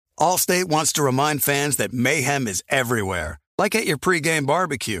Allstate wants to remind fans that mayhem is everywhere, like at your pregame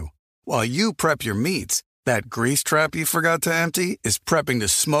barbecue. While you prep your meats, that grease trap you forgot to empty is prepping to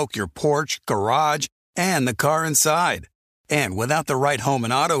smoke your porch, garage, and the car inside. And without the right home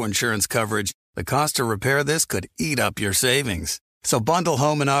and auto insurance coverage, the cost to repair this could eat up your savings. So bundle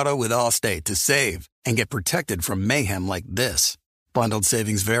home and auto with Allstate to save and get protected from mayhem like this. Bundled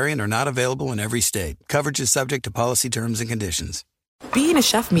savings vary and are not available in every state. Coverage is subject to policy terms and conditions. Being a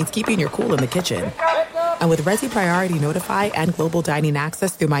chef means keeping your cool in the kitchen. And with Resi Priority Notify and Global Dining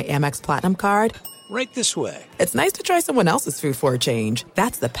Access through my Amex Platinum card, right this way. It's nice to try someone else's food for a change.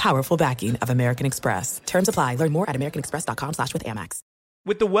 That's the powerful backing of American Express. Terms apply. Learn more at americanexpress.com/withAmex.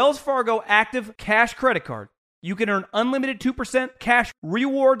 With the Wells Fargo Active Cash Credit Card, you can earn unlimited 2% cash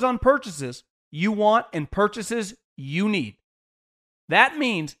rewards on purchases you want and purchases you need. That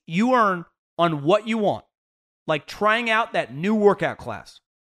means you earn on what you want, like trying out that new workout class,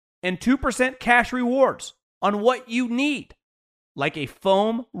 and 2% cash rewards on what you need, like a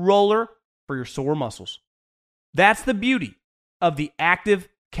foam roller for your sore muscles. That's the beauty of the Active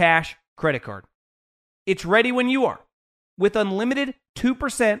Cash Credit Card. It's ready when you are, with unlimited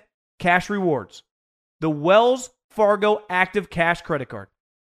 2% cash rewards. The Wells Fargo Active Cash Credit Card.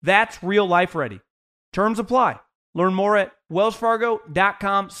 That's real life ready. Terms apply. Learn more at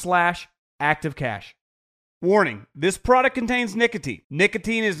wellsfargo.com/activecash. Warning, this product contains nicotine.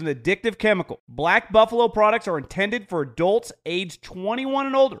 Nicotine is an addictive chemical. Black Buffalo products are intended for adults aged 21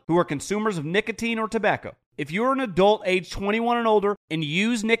 and older who are consumers of nicotine or tobacco. If you're an adult aged 21 and older and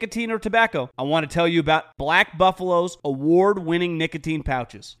use nicotine or tobacco, I want to tell you about Black Buffalo's award-winning nicotine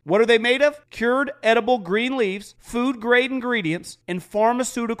pouches. What are they made of? Cured edible green leaves, food-grade ingredients, and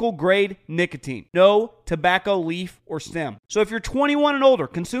pharmaceutical-grade nicotine. No tobacco leaf or stem. So if you're 21 and older,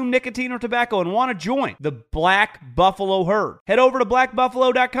 consume nicotine or tobacco, and want to join the Black Buffalo herd, head over to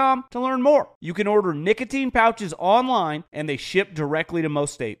blackbuffalo.com to learn more. You can order nicotine pouches online, and they ship directly to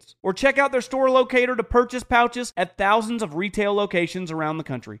most states. Or check out their store locator to purchase pouches at thousands of retail locations around the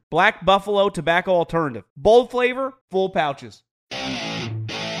country. Black Buffalo Tobacco Alternative. Bold flavor, full pouches.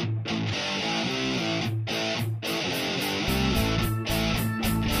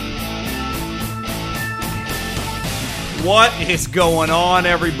 What is going on,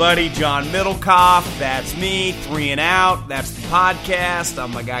 everybody? John Middlecoff, that's me, 3 and Out, that's the podcast.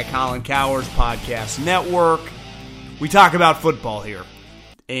 I'm my guy Colin Cowers, Podcast Network. We talk about football here,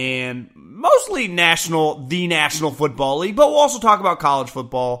 and mostly the National Football League, but we'll also talk about college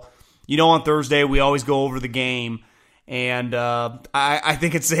football. You know, on Thursday, we always go over the game, and I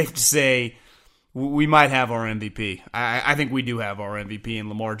think it's safe to say we might have our MVP. I think we do have our MVP in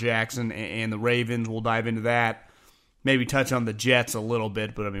Lamar Jackson and the Ravens. We'll dive into that. Maybe touch on the Jets a little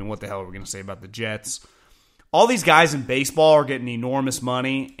bit, but I mean, what the hell are we going to say about the Jets? All these guys in baseball are getting enormous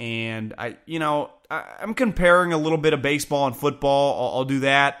money, and I'm comparing a little bit of baseball and football. I'll do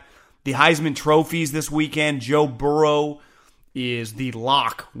that. The Heisman trophies this weekend. Joe Burrow is the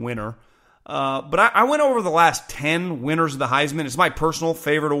lock winner. But I went over the last 10 winners of the Heisman. It's my personal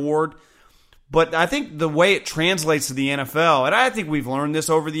favorite award. But I think the way it translates to the NFL, and I think we've learned this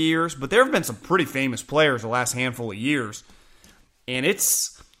over the years, but there have been some pretty famous players the last handful of years. And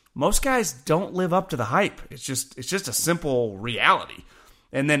most guys don't live up to the hype. It's just a simple reality.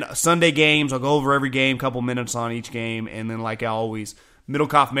 And then Sunday games, I'll go over every game, couple minutes on each game, and then like I always,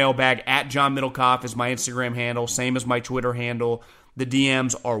 Middlecoff Mailbag, at John Middlecoff is my Instagram handle, same as my Twitter handle. The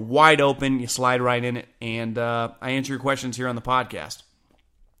DMs are wide open. You slide right in it, and I answer your questions here on the podcast.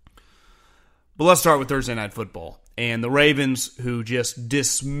 But let's start with Thursday Night Football and the Ravens, who just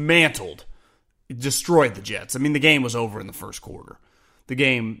destroyed the Jets. I mean, the game was over in the first quarter. The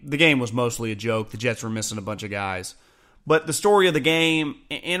game was mostly a joke. The Jets were missing a bunch of guys. But the story of the game,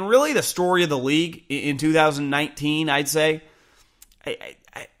 and really the story of the league in 2019, I'd say,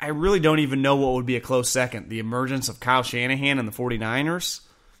 I really don't even know what would be a close second. The emergence of Kyle Shanahan and the 49ers.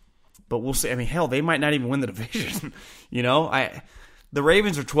 But we'll see. I mean, hell, they might not even win the division. The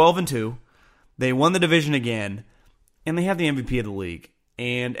Ravens are 12-2. They won the division again, and they have the MVP of the league.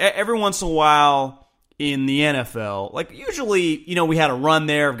 And every once in a while in the NFL, like usually, we had a run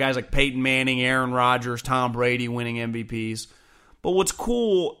there of guys like Peyton Manning, Aaron Rodgers, Tom Brady winning MVPs. But what's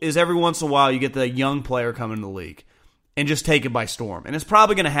cool is every once in a while you get the young player come into the league and just take it by storm. And it's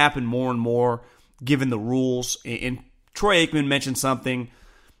probably going to happen more and more given the rules. And Troy Aikman mentioned something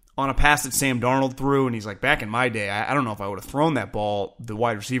on a pass that Sam Darnold threw, and he's like, back in my day, I don't know if I would have thrown that ball, the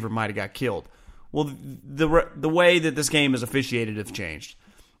wide receiver might have got killed. Well, the way that this game is officiated has changed.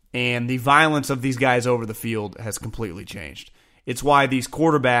 And the violence of these guys over the field has completely changed. It's why these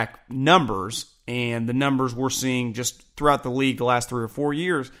quarterback numbers and the numbers we're seeing just throughout the league the last 3 or 4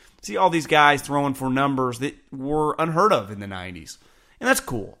 years, see all these guys throwing for numbers that were unheard of in the 90s. And that's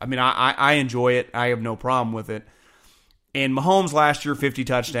cool. I mean, I enjoy it. I have no problem with it. And Mahomes last year, 50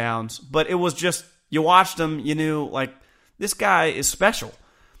 touchdowns. But it was just, you watched him, you knew, like, this guy is special.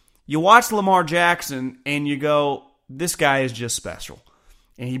 You watch Lamar Jackson, and you go, this guy is just special.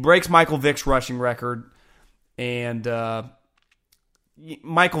 And he breaks Michael Vick's rushing record. And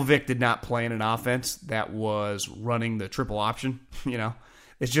Michael Vick did not play in an offense that was running the triple option. You know,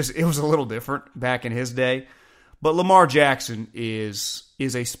 it was a little different back in his day. But Lamar Jackson is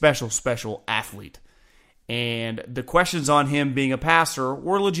a special, special athlete. And the questions on him being a passer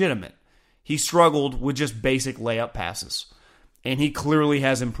were legitimate. He struggled with just basic layup passes. And he clearly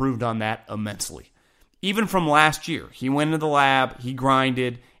has improved on that immensely. Even from last year, he went into the lab, he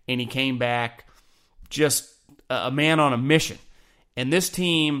grinded, and he came back just a man on a mission. And this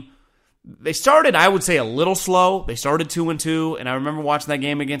team, they started, I would say, a little slow. They started 2-2, and I remember watching that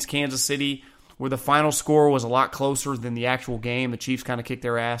game against Kansas City where the final score was a lot closer than the actual game. The Chiefs kind of kicked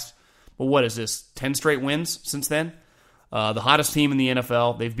their ass. But what is this, 10 straight wins since then? The hottest team in the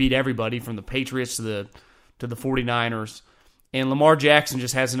NFL. They've beat everybody from the Patriots to the 49ers. And Lamar Jackson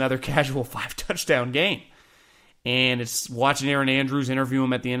just has another casual 5-touchdown game. And it's watching Aaron Andrews interview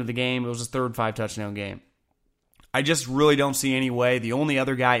him at the end of the game. It was his third 5-touchdown game. I just really don't see any way. The only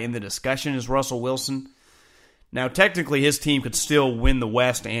other guy in the discussion is Russell Wilson. Now, technically, his team could still win the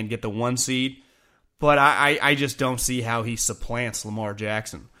West and get the 1 seed. But I just don't see how he supplants Lamar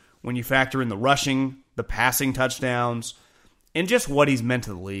Jackson when you factor in the rushing, the passing touchdowns, and just what he's meant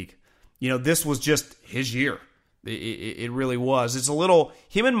to the league. You know, this was just his year. It really was. It's a little,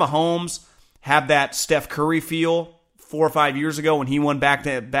 him and Mahomes have that Steph Curry feel 4 or 5 years ago when he won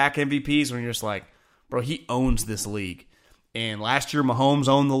back-to-back MVPs, when you're just like, bro, he owns this league. And last year, Mahomes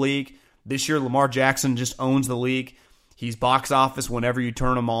owned the league. This year, Lamar Jackson just owns the league. He's box office whenever you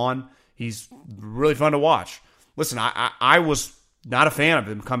turn him on. He's really fun to watch. Listen, I was not a fan of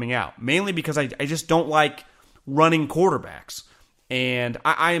him coming out, mainly because I just don't like running quarterbacks. And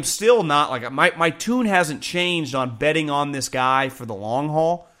I am still not, like, my tune hasn't changed on betting on this guy for the long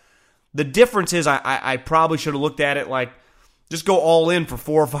haul. The difference is I probably should have looked at it like, just go all in for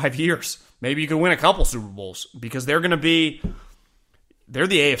 4 or 5 years. Maybe you can win a couple Super Bowls, because they're the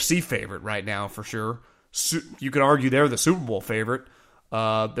AFC favorite right now for sure. You could argue they're the Super Bowl favorite.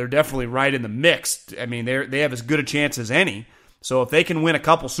 They're definitely right in the mix. I mean, they have as good a chance as any. So if they can win a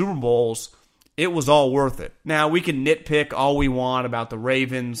couple Super Bowls, it was all worth it. Now, we can nitpick all we want about the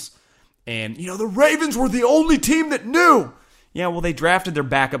Ravens, and, you know, the Ravens were the only team that knew. Yeah, well, they drafted their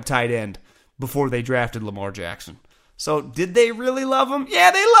backup tight end before they drafted Lamar Jackson. So did they really love him?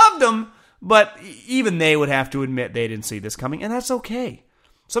 Yeah, they loved him. But even they would have to admit they didn't see this coming, and that's okay.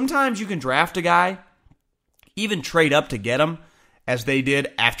 Sometimes you can draft a guy, even trade up to get him, as they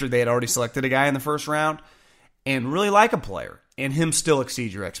did after they had already selected a guy in the first round, and really like a player, and him still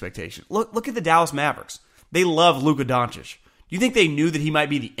exceed your expectation. Look at the Dallas Mavericks. They love Luka Doncic. Do you think they knew that he might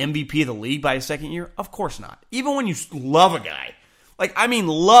be the MVP of the league by his second year? Of course not. Even when you love a guy,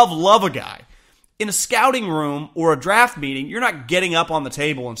 love a guy, in a scouting room or a draft meeting, you're not getting up on the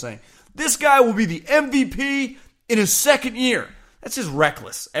table and saying, this guy will be the MVP in his second year. That's just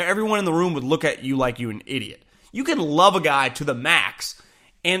reckless. Everyone in the room would look at you like you're an idiot. You can love a guy to the max,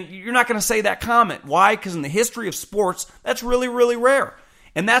 and you're not going to say that comment. Why? Because in the history of sports, that's really, really rare.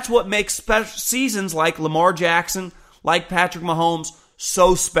 And that's what makes seasons like Lamar Jackson, like Patrick Mahomes,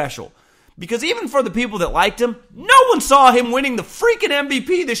 so special. Because even for the people that liked him, no one saw him winning the freaking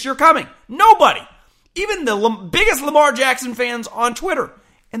MVP this year coming. Nobody. Even the biggest Lamar Jackson fans on Twitter.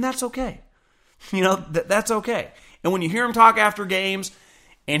 And that's okay. You know, that's okay. And when you hear him talk after games,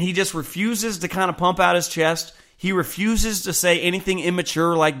 and he just refuses to kind of pump out his chest, he refuses to say anything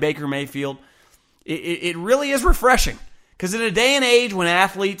immature like Baker Mayfield, it really is refreshing. Because in a day and age when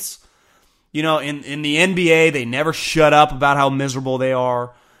athletes, you know, in the NBA, they never shut up about how miserable they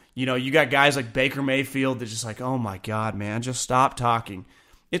are. You know, you got guys like Baker Mayfield that just like, oh my God, man, just stop talking.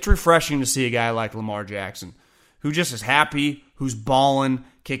 It's refreshing to see a guy like Lamar Jackson, who just is happy, who's balling,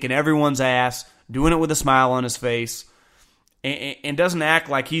 kicking everyone's ass, doing it with a smile on his face, and doesn't act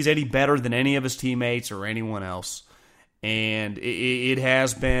like he's any better than any of his teammates or anyone else. And it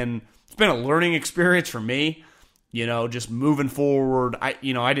has been, it's been a learning experience for me, you know, just moving forward. I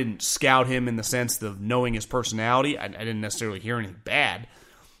didn't scout him in the sense of knowing his personality. I didn't necessarily hear anything bad.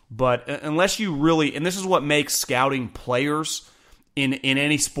 But unless you really, and this is what makes scouting players in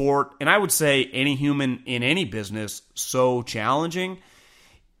any sport, and I would say any human in any business, so challenging,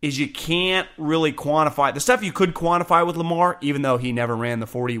 is you can't really quantify. The stuff you could quantify with Lamar, even though he never ran the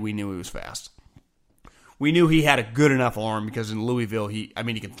 40, we knew he was fast. We knew he had a good enough arm because in Louisville, he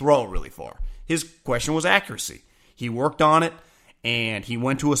can throw it really far. His question was accuracy. He worked on it, and he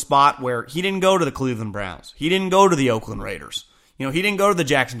went to a spot where he didn't go to the Cleveland Browns. He didn't go to the Oakland Raiders. He didn't go to the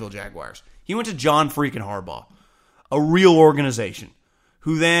Jacksonville Jaguars. He went to John freaking Harbaugh, a real organization,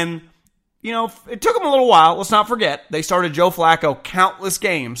 who then, it took him a little while. Let's not forget, they started Joe Flacco countless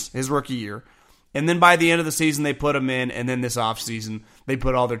games his rookie year. And then by the end of the season, they put him in. And then this offseason, they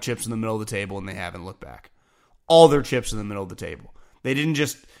put all their chips in the middle of the table, and they haven't looked back. All their chips in the middle of the table. They didn't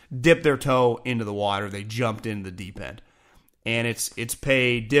just dip their toe into the water. They jumped into the deep end. And it's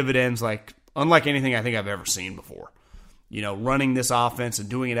paid dividends unlike anything I think I've ever seen before. Running this offense and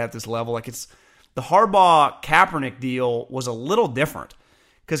doing it at this level. The Harbaugh-Kaepernick deal was a little different.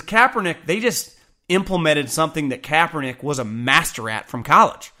 Because Kaepernick, they just implemented something that Kaepernick was a master at from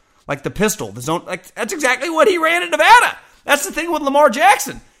college. Like the pistol, the zone. That's exactly what he ran in Nevada. That's the thing with Lamar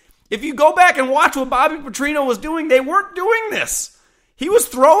Jackson. If you go back and watch what Bobby Petrino was doing, they weren't doing this. He was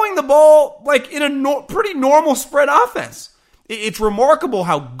throwing the ball in a pretty normal spread offense. It's remarkable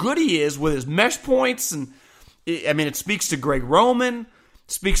how good he is with his mesh points, and it speaks to Greg Roman,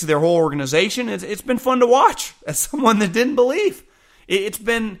 speaks to their whole organization. It's been fun to watch as someone that didn't believe. It's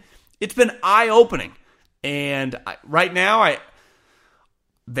been eye-opening, and right now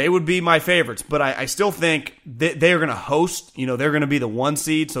they would be my favorites, but I still think they are going to host. They're going to be the 1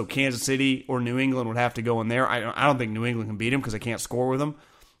 seed, so Kansas City or New England would have to go in there. I don't think New England can beat them because they can't score with them.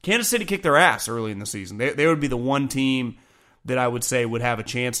 Kansas City kicked their ass early in the season. They would be the one team that I would say would have a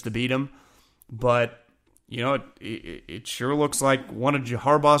chance to beat them. But, it sure looks like one of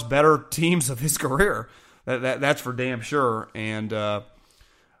Harbaugh's better teams of his career. That's for damn sure. And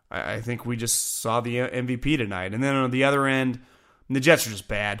I think we just saw the MVP tonight. And then on the other end, the Jets are just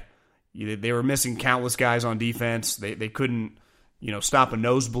bad. They were missing countless guys on defense. They couldn't, stop a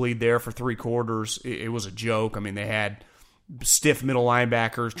nosebleed there for 3 quarters. It was a joke. They had stiff middle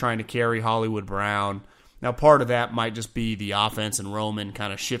linebackers trying to carry Hollywood Brown. Now, part of that might just be the offense and Roman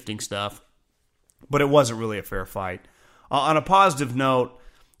kind of shifting stuff, but it wasn't really a fair fight. On a positive note,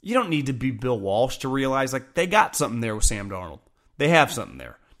 you don't need to be Bill Walsh to realize they got something there with Sam Darnold. They have something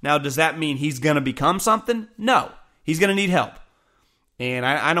there. Now, does that mean he's going to become something? No. He's going to need help. And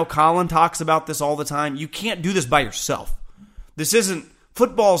I know Colin talks about this all the time. You can't do this by yourself.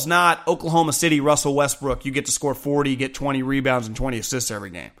 Football's not Oklahoma City, Russell Westbrook. You get to score 40, get 20 rebounds and 20 assists every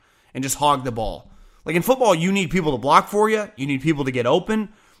game, and just hog the ball. In football, you need people to block for you. You need people to get open.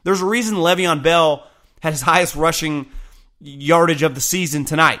 There's a reason Le'Veon Bell had his highest rushing yardage of the season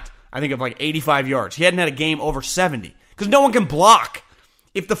tonight. I think of 85 yards. He hadn't had a game over 70 because no one can block.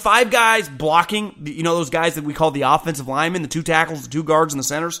 If the 5 guys blocking, those guys that we call the offensive linemen, the 2 tackles, the 2 guards, and the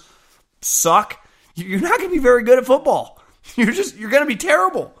centers, suck, you're not going to be very good at football. You're going to be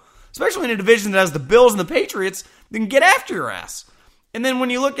terrible, especially in a division that has the Bills and the Patriots that can get after your ass. And then when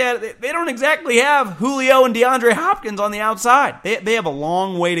you look at it, they don't exactly have Julio and DeAndre Hopkins on the outside. They have a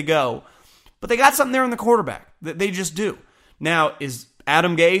long way to go, but they got something there in the quarterback. They just do. Now, is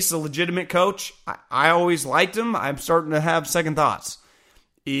Adam Gase a legitimate coach? I always liked him. I'm starting to have second thoughts.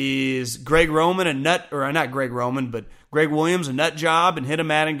 Is Greg Roman a nut, or not Greg Roman, but Greg Williams a nut job and hit him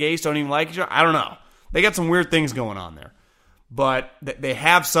Adam Gase don't even like each other? I don't know. They got some weird things going on there. But they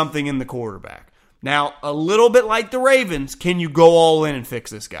have something in the quarterback. Now, a little bit like the Ravens, can you go all in and fix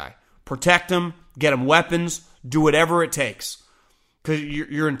this guy? Protect him, get him weapons, do whatever it takes. Because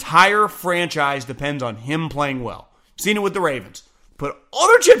your entire franchise depends on him playing well. Seen it with the Ravens. Put all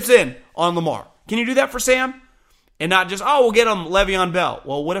their chips in on Lamar. Can you do that for Sam? And not just, we'll get him Le'Veon Bell.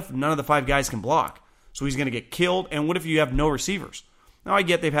 Well, what if none of the 5 guys can block? So he's going to get killed. And what if you have no receivers? Now, I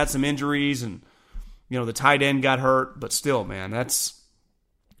get they've had some injuries and, the tight end got hurt. But still, man, that's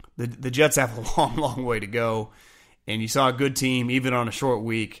the Jets have a long, long way to go. And you saw a good team, even on a short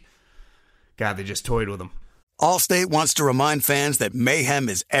week. God, they just toyed with them. Allstate wants to remind fans that mayhem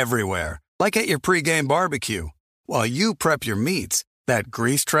is everywhere. Like at your pregame barbecue. While you prep your meats, that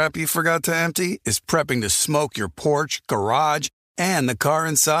grease trap you forgot to empty is prepping to smoke your porch, garage, and the car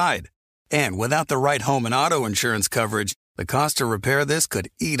inside. And without the right home and auto insurance coverage, the cost to repair this could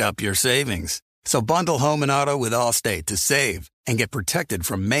eat up your savings. So bundle home and auto with Allstate to save and get protected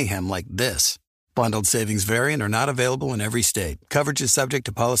from mayhem like this. Bundled savings vary and are not available in every state. Coverage is subject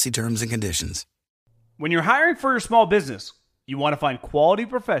to policy terms and conditions. When you're hiring for your small business, you want to find quality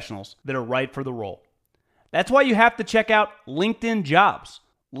professionals that are right for the role. That's why you have to check out LinkedIn Jobs.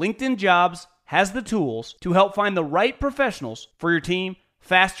 LinkedIn Jobs has the tools to help find the right professionals for your team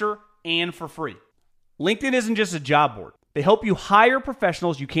faster and for free. LinkedIn isn't just a job board. They help you hire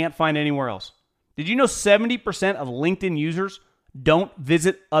professionals you can't find anywhere else. Did you know 70% of LinkedIn users don't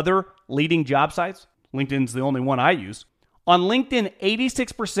visit other leading job sites? LinkedIn's the only one I use. On LinkedIn,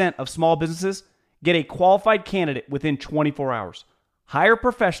 86% of small businesses get a qualified candidate within 24 hours. Hire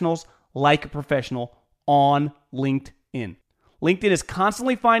professionals like a professional on LinkedIn. LinkedIn is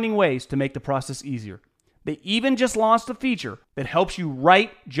constantly finding ways to make the process easier. They even just launched a feature that helps you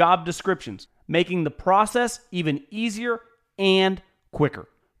write job descriptions, making the process even easier and quicker.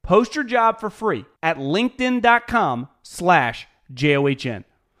 Post your job for free at linkedin.com/JOHN.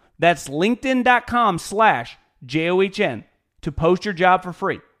 That's linkedin.com/JOHN to post your job for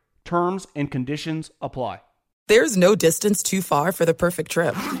free. Terms and conditions apply. There's no distance too far for the perfect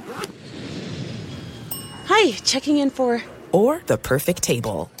trip. Hi, checking in for... Or the perfect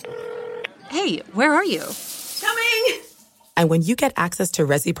table. Hey, where are you? Coming! And when you get access to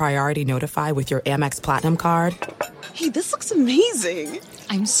Resi Priority Notify with your Amex Platinum card... Hey, this looks amazing.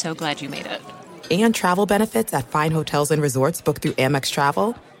 I'm so glad you made it. And travel benefits at fine hotels and resorts booked through Amex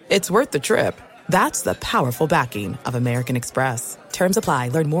Travel, it's worth the trip. That's the powerful backing of American Express. Terms apply.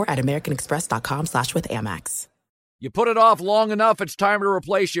 Learn more at americanexpress.com/withAmex. You put it off long enough, it's time to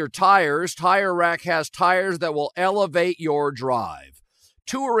replace your tires. Tire Rack has tires that will elevate your drive.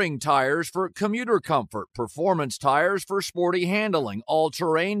 Touring tires for commuter comfort, performance tires for sporty handling,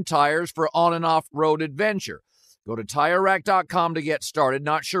 all-terrain tires for on- and off-road adventure. Go to TireRack.com to get started.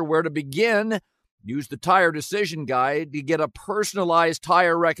 Not sure where to begin? Use the Tire Decision Guide to get a personalized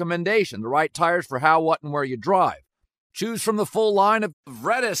tire recommendation, the right tires for how, what, and where you drive. Choose from the full line of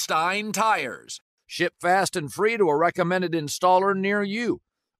Vredestein tires. Ship fast and free to a recommended installer near you.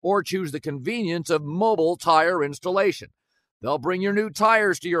 Or choose the convenience of mobile tire installation. They'll bring your new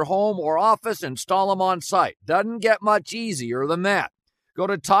tires to your home or office and install them on site. Doesn't get much easier than that. Go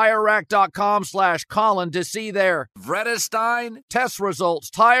to TireRack.com/Colin to see their Vredestein test results,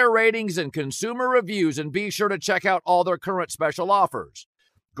 tire ratings, and consumer reviews, and be sure to check out all their current special offers.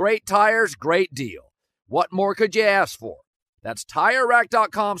 Great tires, great deal. What more could you ask for? That's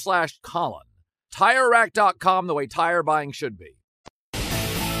TireRack.com/Colin. TireRack.com, the way tire buying should be.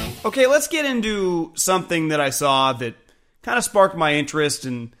 Okay, let's get into something that I saw that kind of sparked my interest.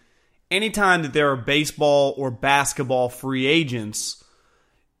 And anytime that there are baseball or basketball free agents,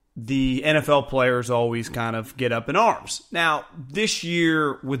 the NFL players always kind of get up in arms. Now, this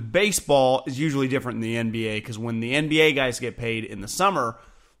year with baseball is usually different than the NBA, because when the NBA guys get paid in the summer,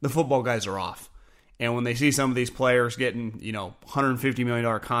 the football guys are off. And when they see some of these players getting, $150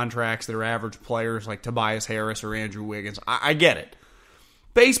 million contracts that are average players like Tobias Harris or Andrew Wiggins, I get it.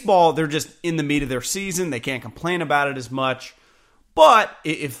 Baseball, they're just in the meat of their season. They can't complain about it as much. But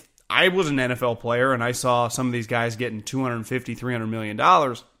if I was an NFL player and I saw some of these guys getting $250, $300 million,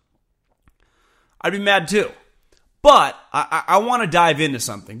 I'd be mad too. But I want to dive into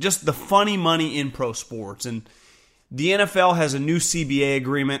something, just the funny money in pro sports. And the NFL has a new CBA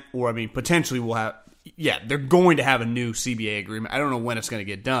agreement, potentially will have, they're going to have a new CBA agreement. I don't know when it's going to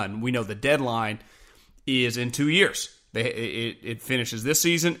get done. We know the deadline is in 2 years. It finishes this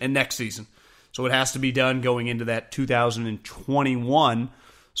season and next season. So it has to be done going into that 2021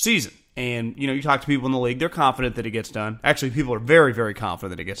 season. And, you talk to people in the league, they're confident that it gets done. Actually, people are very, very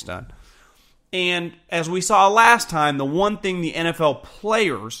confident that it gets done. And as we saw last time, the one thing the NFL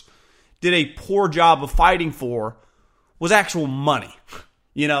players did a poor job of fighting for was actual money.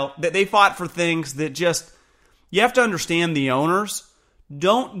 That they fought for things that just, you have to understand, the owners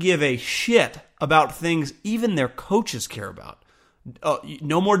don't give a shit about things even their coaches care about.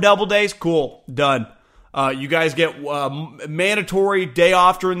 No more double days? Cool. Done. You guys get mandatory day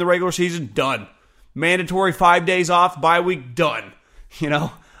off during the regular season? Done. Mandatory 5 days off bye week? Done.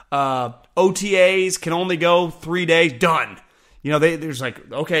 OTAs can only go 3 days? Done. There's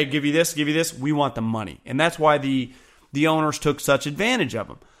like, okay, give you this. We want the money. And that's why the owners took such advantage of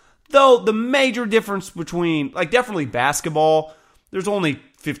them. Though the major difference between, definitely basketball, there's only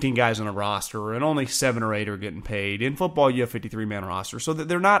 15 guys on a roster and only 7 or 8 are getting paid. In football, you have 53-man roster, so that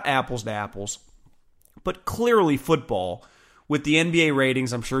they're not apples to apples. But clearly football, with the NBA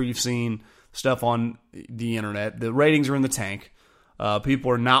ratings, I'm sure you've seen stuff on the internet, the ratings are in the tank.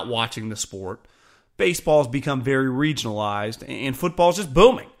 People are not watching the sport. Baseball's become very regionalized, and football's just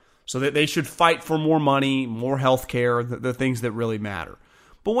booming. So that they should fight for more money, more health care, the things that really matter.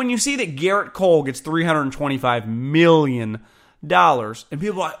 But when you see that Garrett Cole gets $325 million, and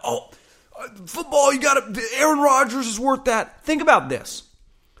people are like, football, Aaron Rodgers is worth that. Think about this.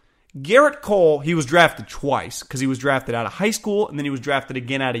 Garrett Cole, he was drafted twice, because he was drafted out of high school, and then he was drafted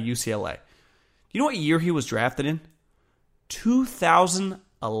again out of UCLA. You know what year he was drafted in?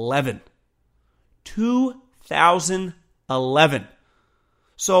 2011. 2011.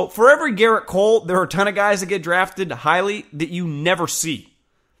 So for every Garrett Cole, there are a ton of guys that get drafted highly that you never see.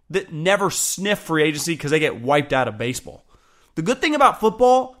 that never sniff free agency because they get wiped out of baseball. The good thing about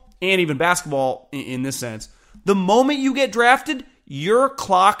football, and even basketball in this sense, the moment you get drafted, your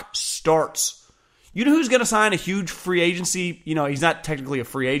clock starts. You know who's going to sign a huge free agency? He's not technically a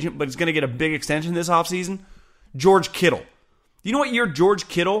free agent, but he's going to get a big extension this offseason? George Kittle. You know what year George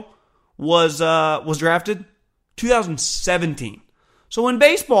Kittle was drafted? 2017. So in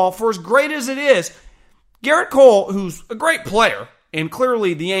baseball, for as great as it is, Garrett Cole, who's a great player, and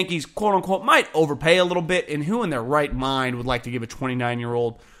clearly the Yankees, quote-unquote, might overpay a little bit, and who in their right mind would like to give a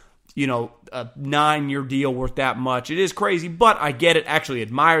 29-year-old, a 9-year deal worth that much? It is crazy, but I get it. Actually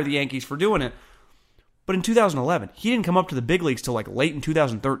admire the Yankees for doing it. But in 2011, he didn't come up to the big leagues till late in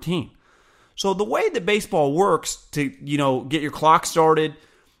 2013. So the way that baseball works to, get your clock started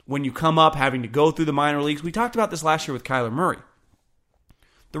when you come up having to go through the minor leagues, we talked about this last year with Kyler Murray.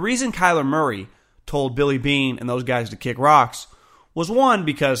 The reason Kyler Murray told Billy Beane and those guys to kick rocks was, one,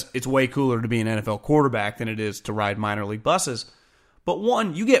 because it's way cooler to be an NFL quarterback than it is to ride minor league buses. But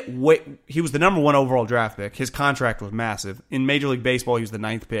one, he was the number 1 overall draft pick. His contract was massive. In Major League Baseball, he was the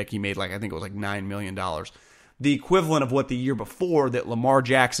 9th pick. He made I think it was $9 million. The equivalent of what the year before that Lamar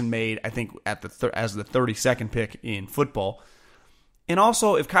Jackson made, I think, as the 32nd pick in football. And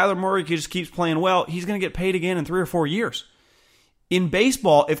also, if Kyler Murray just keeps playing well, he's going to get paid again in 3 or 4 years. In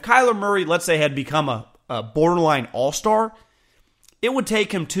baseball, if Kyler Murray, let's say, had become a borderline all-star, it would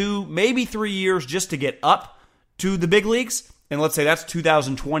take him 2, maybe 3 years just to get up to the big leagues. And let's say that's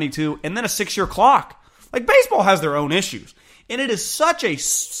 2022, and then a 6-year clock. Baseball has their own issues. And it is such a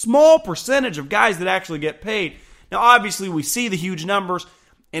small percentage of guys that actually get paid. Now, obviously, we see the huge numbers,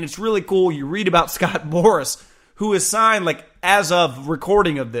 and it's really cool. You read about Scott Boras, who is signed, as of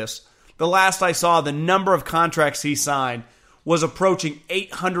recording of this, the last I saw, the number of contracts he signed was approaching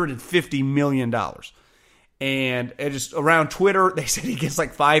 $850 million. And it just around Twitter, they said he gets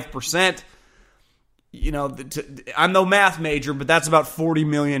 5%. I'm no math major, but that's about $40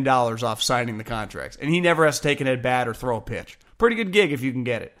 million off signing the contracts. And he never has to take an at bat or throw a pitch. Pretty good gig if you can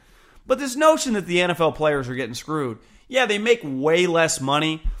get it. But this notion that the NFL players are getting screwed, yeah, they make way less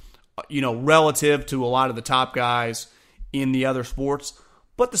money, relative to a lot of the top guys in the other sports.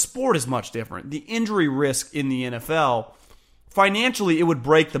 But the sport is much different. The injury risk in the NFL, financially, it would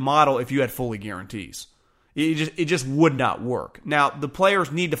break the model if you had fully guarantees. It just would not work. Now, the players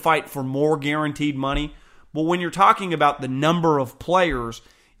need to fight for more guaranteed money, but when you're talking about the number of players,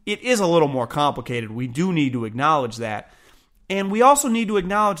 it is a little more complicated. We do need to acknowledge that. And we also need to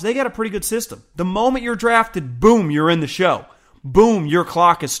acknowledge they got a pretty good system. The moment you're drafted, boom, you're in the show. Boom, your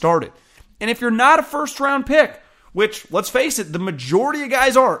clock has started. And if you're not a first-round pick, which, let's face it, the majority of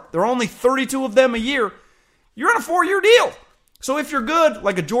guys aren't, there are only 32 of them a year, you're on a 4-year deal. So if you're good,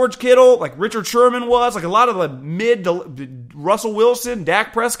 like a George Kittle, like Richard Sherman was, like a lot of the mid to Russell Wilson,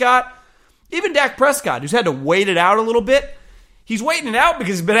 Dak Prescott, even Dak Prescott, who's had to wait it out a little bit, he's waiting it out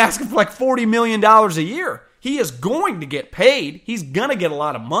because he's been asking for $40 million a year. He is going to get paid. He's going to get a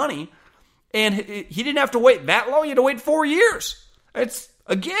lot of money. And he didn't have to wait that long. He had to wait 4 years.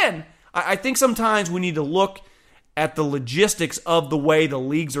 I think sometimes we need to look at the logistics of the way the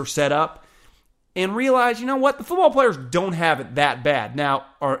leagues are set up and realize, the football players don't have it that bad. Now,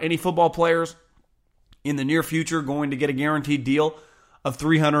 are any football players in the near future going to get a guaranteed deal of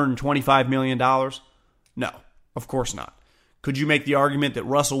 $325 million? No, of course not. Could you make the argument that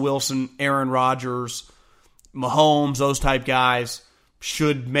Russell Wilson, Aaron Rodgers, Mahomes, those type guys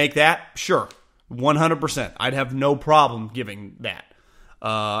should make that? Sure, 100%. I'd have no problem giving that.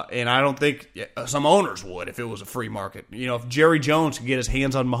 And I don't think some owners would if it was a free market. If Jerry Jones could get his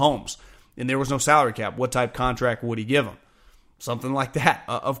hands on Mahomes, and there was no salary cap, what type contract would he give him? Something like that,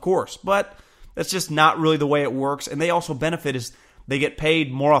 of course. But that's just not really the way it works. And they also benefit is they get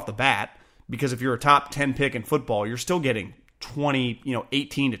paid more off the bat because if you're a top 10 pick in football, you're still getting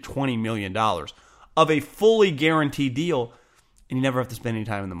 18 to $20 million of a fully guaranteed deal, and you never have to spend any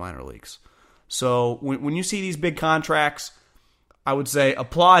time in the minor leagues. So when you see these big contracts, I would say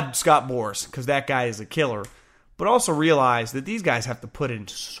applaud Scott Boras because that guy is a killer. But also realize that these guys have to put in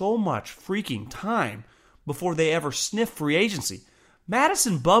so much freaking time before they ever sniff free agency.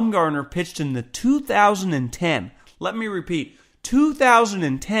 Madison Bumgarner pitched in the 2010, let me repeat,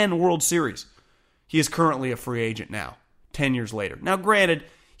 2010 World Series. He is currently a free agent now, 10 years later. Now, granted,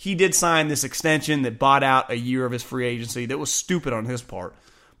 he did sign this extension that bought out a year of his free agency. That was stupid on his part.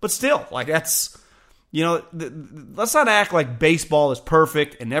 But still, that's, let's not act like baseball is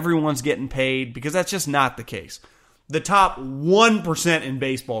perfect and everyone's getting paid because that's just not the case. The top 1% in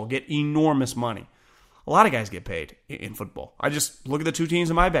baseball get enormous money. A lot of guys get paid in football. I just look at the two teams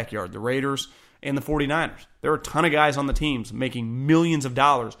in my backyard, the Raiders and the 49ers. There are a ton of guys on the teams making millions of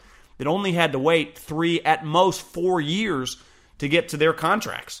dollars that only had to wait 3, at most 4 years to get to their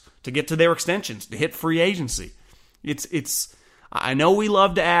contracts, to get to their extensions, to hit free agency. I know we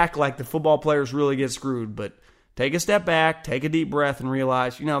love to act like the football players really get screwed, but take a step back, take a deep breath, and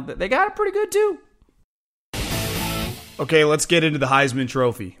realize, they got it pretty good too. Okay, let's get into the Heisman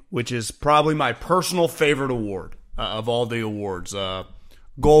Trophy, which is probably my personal favorite award of all the awards.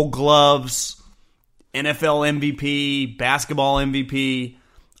 Gold Gloves, NFL MVP, basketball MVP.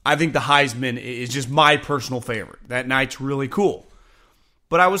 I think the Heisman is just my personal favorite. That night's really cool.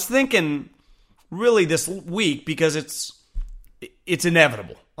 But I was thinking, really this week, because it's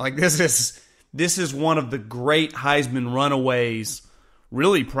inevitable. Like this is one of the great Heisman runaways,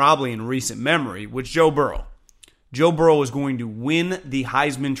 really probably in recent memory, with Joe Burrow. Joe Burrow is going to win the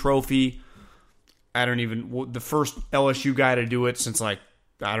Heisman Trophy. The first LSU guy to do it since like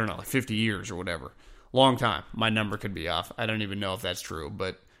 50 years or whatever. Long time. My number could be off. I don't even know if that's true.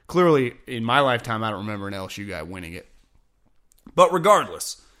 But clearly, in my lifetime, I don't remember an LSU guy winning it. But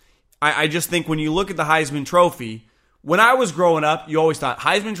regardless, I just think when you look at the Heisman Trophy, when I was growing up, you always thought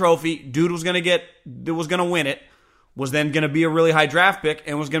Heisman Trophy, dude was going to win it, was then going to be a really high draft pick,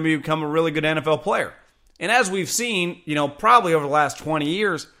 and was going to become a really good NFL player. And as we've seen, probably over the last 20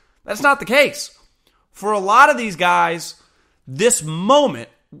 years, that's not the case. For a lot of these guys, this moment,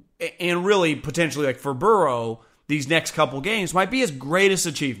 and really potentially like for Burrow, these next couple games might be his greatest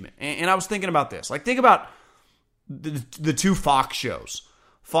achievement. And I was thinking about this. Like, think about the two Fox shows.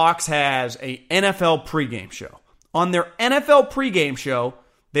 Fox has a NFL pregame show. On their NFL pregame show,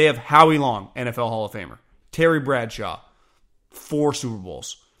 they have Howie Long, NFL Hall of Famer. Terry Bradshaw, 4 Super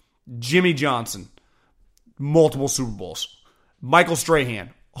Bowls. Jimmy Johnson, multiple Super Bowls. Michael Strahan,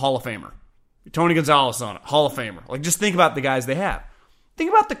 Hall of Famer. Tony Gonzalez on it, Hall of Famer. Like, just think about the guys they have. Think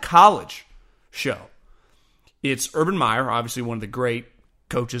about the college show. It's Urban Meyer, obviously one of the great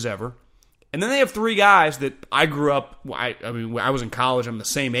coaches ever. And then they have 3 guys that I grew up, I was in college, I'm the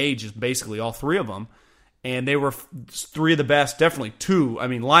same age as basically all 3 of them. And they were 3 of the best, definitely 2.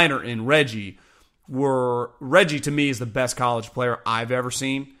 Leinart and Reggie to me is the best college player I've ever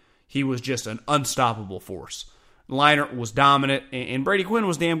seen. He was just an unstoppable force. Leinart was dominant, and Brady Quinn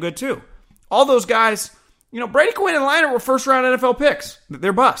was damn good too. All those guys, Brady Quinn and Leinart were first-round NFL picks.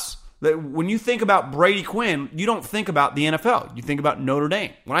 They're busts. When you think about Brady Quinn, you don't think about the NFL. You think about Notre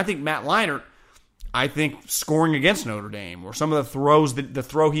Dame. When I think Matt Leinart, I think scoring against Notre Dame or some of the throws, the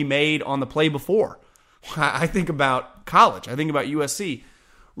throw he made on the play before. I think about college. I think about USC.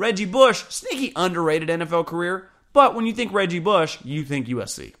 Reggie Bush, sneaky underrated NFL career, but when you think Reggie Bush, you think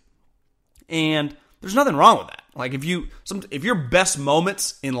USC. And there's nothing wrong with that. Like if your best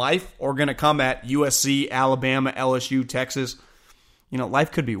moments in life are going to come at USC, Alabama, LSU, Texas,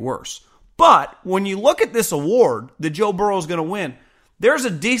 life could be worse. But when you look at this award that Joe Burrow is going to win, there's a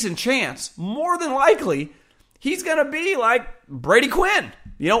decent chance, more than likely, he's going to be like Brady Quinn,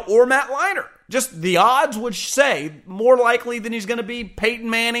 or Matt Leinart. Just the odds would say more likely than he's going to be Peyton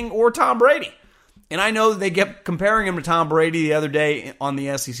Manning or Tom Brady. And I know that they kept comparing him to Tom Brady the other day on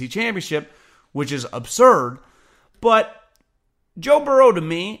the SEC Championship, which is absurd. But Joe Burrow, to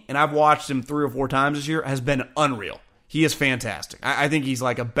me, and I've watched him 3 or 4 times this year, has been unreal. He is fantastic. I think he's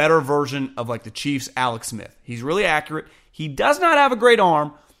like a better version of like the Chiefs' Alex Smith. He's really accurate. He does not have a great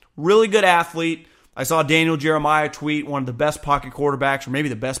arm. Really good athlete. I saw Daniel Jeremiah tweet one of the best pocket quarterbacks, or maybe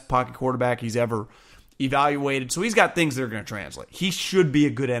the best pocket quarterback he's ever evaluated. So he's got things that are going to translate. He should be a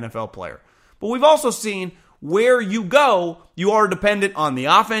good NFL player. But we've also seen where you go, you are dependent on the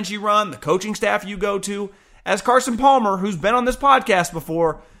offense you run, the coaching staff you go to. As Carson Palmer, who's been on this podcast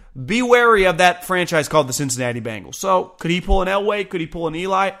before, be wary of that franchise called the Cincinnati Bengals. So could he pull an Elway? Could he pull an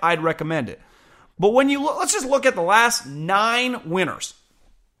Eli? I'd recommend it. But when you look, let's just look at the last 9 winners.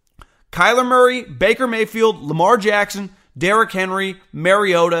 Kyler Murray, Baker Mayfield, Lamar Jackson, Derrick Henry,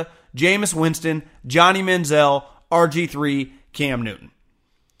 Mariota, Jameis Winston, Johnny Manziel, RG3, Cam Newton.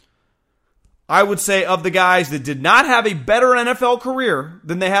 I would say of the guys that did not have a better NFL career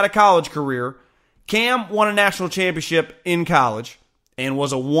than they had a college career, Cam won a national championship in college and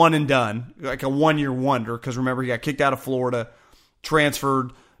was a one and done, like a one-year wonder, because remember, he got kicked out of Florida,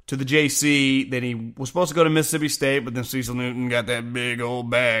 transferred to the JC, then he was supposed to go to Mississippi State, but then Cecil Newton got that big old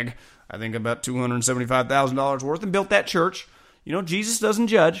bag, I think about $275,000 worth, and built that church. Jesus doesn't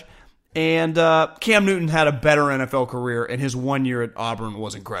judge. And Cam Newton had a better NFL career, and his 1 year at Auburn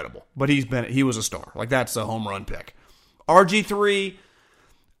was incredible. But he was a star. Like, that's a home run pick. RG3,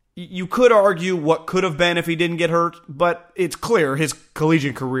 you could argue what could have been if he didn't get hurt, but it's clear his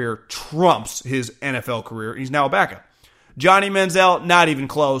collegiate career trumps his NFL career. He's now a backup. Johnny Manziel, not even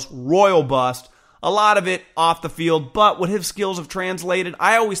close. Royal bust. A lot of it off the field, but what his skills have translated,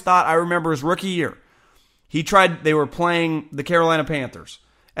 I remember his rookie year. They were playing the Carolina Panthers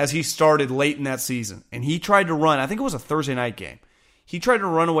as he started late in that season. And he tried to run, I think it was a Thursday night game. He tried to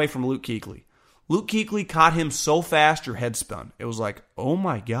run away from Luke Kuechly. Luke Kuechly caught him so fast your head spun. It was like, oh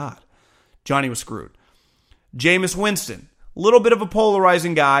my God. Johnny was screwed. Jameis Winston, a little bit of a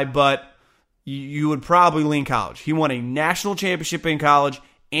polarizing guy, but you would probably lean college. He won a national championship in college,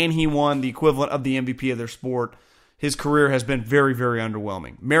 and he won the equivalent of the MVP of their sport. His career has been very, very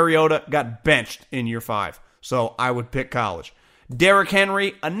underwhelming. Mariota got benched in year 5, so I would pick college. Derrick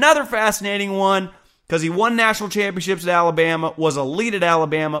Henry, another fascinating one, because he won national championships at Alabama, was elite at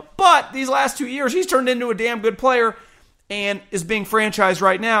Alabama, but these last 2 years, he's turned into a damn good player and is being franchised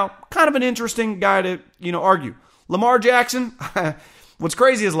right now. Kind of an interesting guy to, argue. Lamar Jackson, what's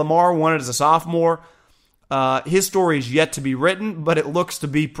crazy is Lamar won it as a sophomore. His story is yet to be written, but it looks to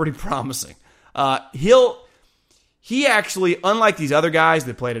be pretty promising. He actually, unlike these other guys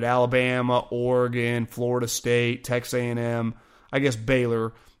that played at Alabama, Oregon, Florida State, Texas A&M, I guess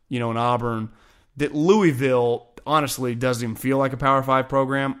Baylor, and Auburn, that Louisville honestly doesn't even feel like a Power 5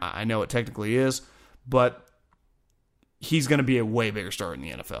 program. I know it technically is, but he's going to be a way bigger star in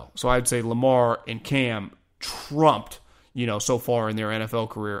the NFL. So I'd say Lamar and Cam trumped, so far in their NFL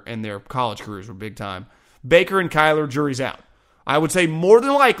career, and their college careers were big time. Baker and Kyler, jury's out. I would say more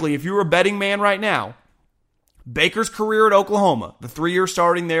than likely, if you were a betting man right now, Baker's career at Oklahoma, the 3 years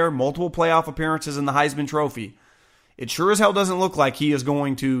starting there, multiple playoff appearances in the Heisman Trophy, it sure as hell doesn't look like he is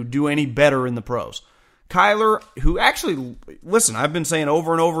going to do any better in the pros. Kyler, who actually, listen, I've been saying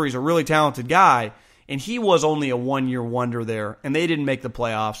over and over, he's a really talented guy, and he was only a one-year wonder there, and they didn't make the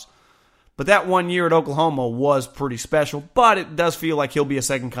playoffs. But that 1 year at Oklahoma was pretty special, but it does feel like he'll be a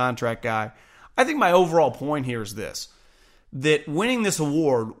second contract guy. I think my overall point here is this, that winning this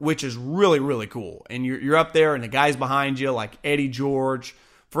award, which is really, really cool, and you're up there and the guys behind you like Eddie George.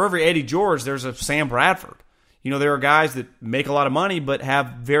 For every Eddie George, there's a Sam Bradford. There are guys that make a lot of money but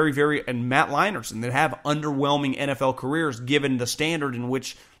have and Matt Leinerson that have underwhelming NFL careers given the standard in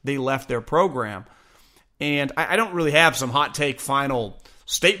which they left their program. And I don't really have some hot take final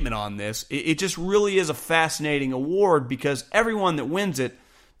statement on this. It just really is a fascinating award because everyone that wins it,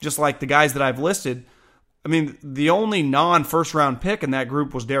 just like the guys that I've listed, the only non-first round pick in that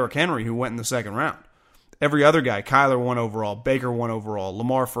group was Derrick Henry, who went in the second round. Every other guy, Kyler 1 overall, Baker 1 overall,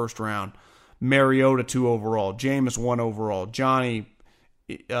 Lamar first round, Mariota 2 overall, Jameis 1 overall, Johnny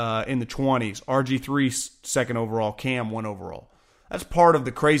in the 20s, RG3 second overall, Cam 1 overall. That's part of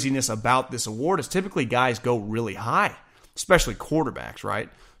the craziness about this award is typically guys go really high, especially quarterbacks, right?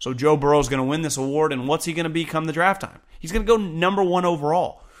 So Joe Burrow's going to win this award, and what's he going to be come the draft time? He's going to go number 1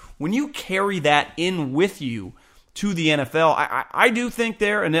 overall. When you carry that in with you to the NFL, I do think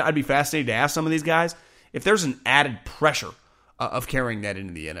there, and I'd be fascinated to ask some of these guys, if there's an added pressure of carrying that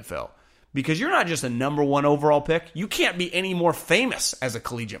into the NFL. Because you're not just a number 1 overall pick. You can't be any more famous as a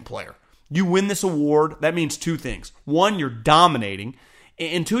collegiate player. You win this award, that means 2 things. 1, you're dominating,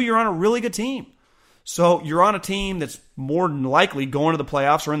 and 2, you're on a really good team. So you're on a team that's more than likely going to the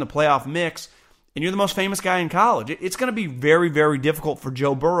playoffs or in the playoff mix, and you're the most famous guy in college. It's going to be very, very difficult for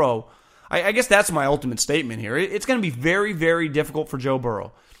Joe Burrow. I guess that's my ultimate statement here. It's going to be very, very difficult for Joe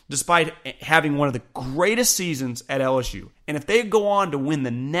Burrow, despite having one of the greatest seasons at LSU. And if they go on to win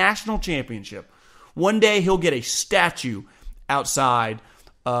the national championship, one day he'll get a statue outside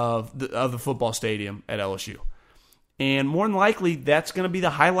of the football stadium at LSU. And more than likely, that's going to be the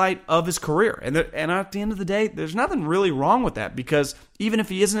highlight of his career. And at the end of the day, there's nothing really wrong with that because even if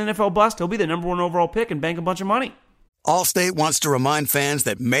he is an NFL bust, he'll be the number 1 overall pick and bank a bunch of money. Allstate wants to remind fans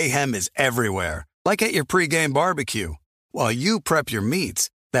that mayhem is everywhere, like at your pregame barbecue. While you prep your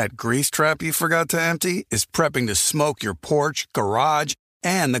meats, that grease trap you forgot to empty is prepping to smoke your porch, garage,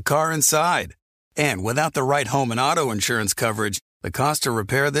 and the car inside. And without the right home and auto insurance coverage, the cost to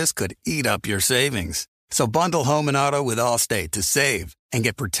repair this could eat up your savings. So bundle home and auto with Allstate to save and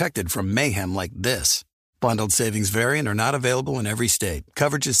get protected from mayhem like this. Bundled savings vary and are not available in every state.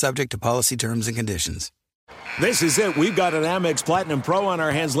 Coverage is subject to policy terms and conditions. This is it. We've got an Amex Platinum Pro on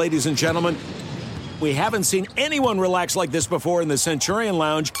our hands, ladies and gentlemen. We haven't seen anyone relax like this before in the Centurion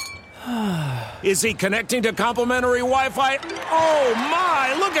Lounge. Is he connecting to complimentary Wi-Fi? Oh,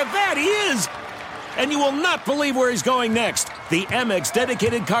 my. Look at that. He is. And you will not believe where he's going next. The Amex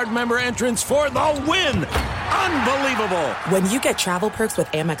dedicated card member entrance for the win. Unbelievable. When you get travel perks with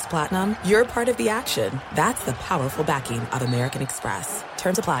Amex Platinum, you're part of the action. That's the powerful backing of American Express.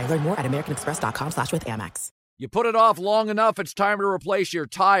 Terms apply. Learn more at americanexpress.com/withAmex. You put it off long enough, it's time to replace your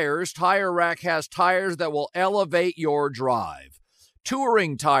tires. Tire Rack has tires that will elevate your drive.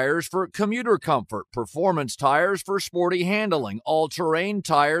 Touring tires for commuter comfort, performance tires for sporty handling, all-terrain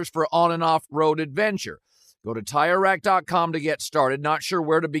tires for on- and off-road adventure. Go to TireRack.com to get started. Not sure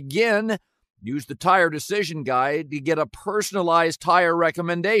where to begin? Use the Tire Decision Guide to get a personalized tire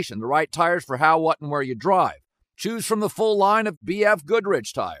recommendation, the right tires for how, what, and where you drive. Choose from the full line of BF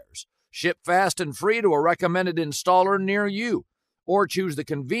Goodrich tires. Ship fast and free to a recommended installer near you. Or choose the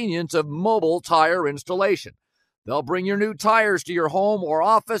convenience of mobile tire installation. They'll bring your new tires to your home or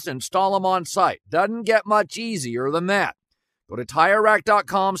office and install them on site. Doesn't get much easier than that. Go to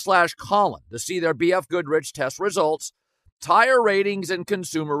TireRack.com/Colin to see their BF Goodrich test results, tire ratings, and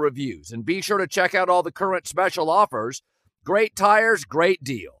consumer reviews. And be sure to check out all the current special offers. Great tires, great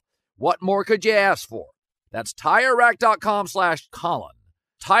deal. What more could you ask for? That's TireRack.com/Colin.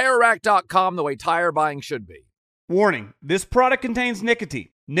 TireRack.com, the way tire buying should be. Warning, this product contains nicotine.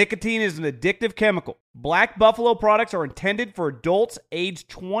 Nicotine is an addictive chemical. Black Buffalo products are intended for adults aged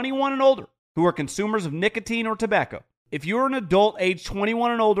 21 and older who are consumers of nicotine or tobacco. If you're an adult aged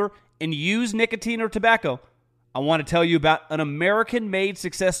 21 and older and use nicotine or tobacco, I want to tell you about an American-made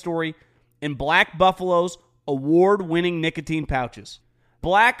success story in Black Buffalo's award-winning nicotine pouches.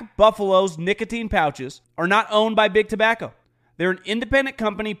 Black Buffalo's nicotine pouches are not owned by Big Tobacco. They're an independent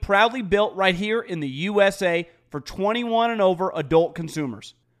company proudly built right here in the USA for 21 and over adult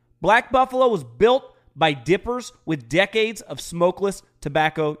consumers. Black Buffalo was built by dippers with decades of smokeless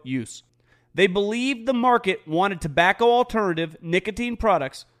tobacco use. They believed the market wanted tobacco alternative nicotine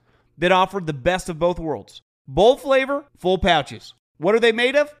products that offered the best of both worlds. Bold flavor, full pouches. What are they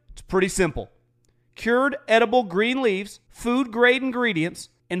made of? It's pretty simple. Cured edible green leaves, food-grade ingredients,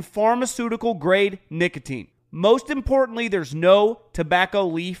 and pharmaceutical-grade nicotine. Most importantly, there's no tobacco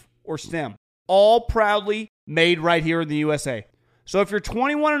leaf or stem. All proudly made right here in the USA. So if you're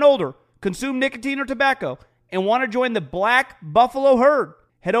 21 and older, consume nicotine or tobacco, and want to join the Black Buffalo herd,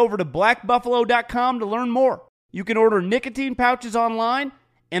 head over to blackbuffalo.com to learn more. You can order nicotine pouches online,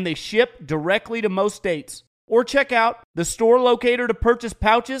 and they ship directly to most states. Or check out the store locator to purchase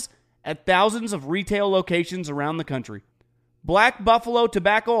pouches at thousands of retail locations around the country. Black Buffalo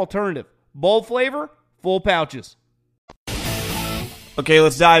Tobacco Alternative. Bold flavor, full pouches. Okay,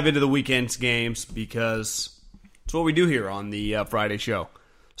 let's dive into the weekend's games because it's what we do here on the Friday show.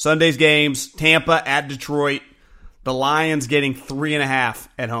 Sunday's games, Tampa at Detroit. The Lions getting 3.5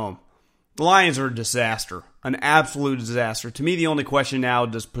 at home. The Lions are a disaster, an absolute disaster. To me, the only question now,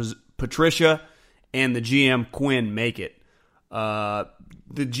 does Patricia and the GM Quinn make it?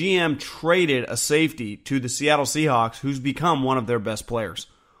 The GM traded a safety to the Seattle Seahawks, who's become one of their best players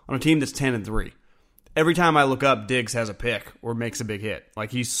on a team that's 10-3. Every time I look up, Diggs has a pick or makes a big hit.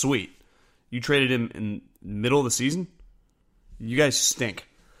 Like, he's sweet. You traded him in the middle of the season? You guys stink.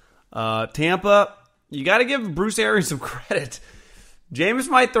 Tampa, you got to give Bruce Arians some credit. Jameis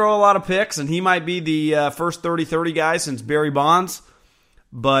might throw a lot of picks, and he might be the first 30-30 guy since Barry Bonds.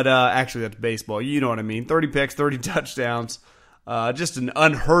 But actually, that's baseball. You know what I mean. 30 picks, 30 touchdowns. Just an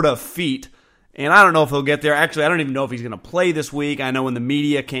unheard of feat. And I don't know if he'll get there. Actually, I don't even know if he's going to play this week. I know when the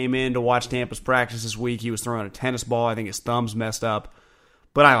media came in to watch Tampa's practice this week, he was throwing a tennis ball. I think his thumb's messed up.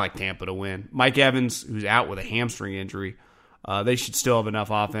 But I like Tampa to win. Mike Evans, who's out with a hamstring injury, they should still have enough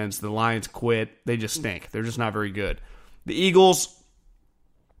offense. The Lions quit. They just stink. They're just not very good. The Eagles,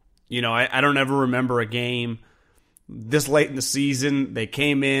 I don't ever remember a game this late in the season. They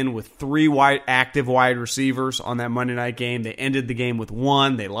came in with 3 active wide receivers on that Monday night game. They ended the game with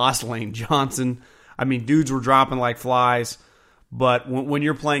 1. They lost Lane Johnson. I mean, dudes were dropping like flies. But when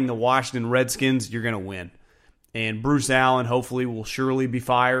you're playing the Washington Redskins, you're going to win. And Bruce Allen hopefully will surely be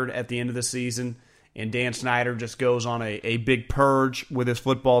fired at the end of the season. And Dan Snyder just goes on a big purge with his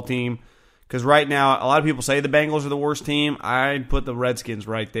football team. Because right now, a lot of people say the Bengals are the worst team. I'd put the Redskins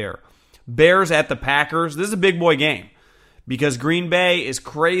right there. Bears at the Packers. This is a big boy game. Because Green Bay, is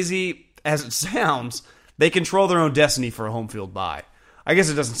crazy as it sounds, they control their own destiny for a home field bye. I guess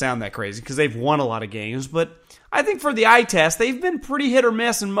it doesn't sound that crazy because they've won a lot of games. But I think for the eye test, they've been pretty hit or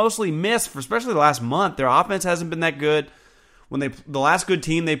miss and mostly missed for especially the last month. Their offense hasn't been that good. When the last good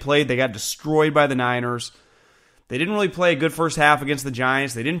team they played, they got destroyed by the Niners. They didn't really play a good first half against the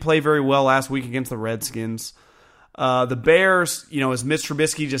Giants. They didn't play very well last week against the Redskins. The Bears, is Mitch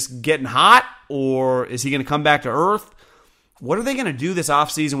Trubisky just getting hot, or is he going to come back to earth? What are they going to do this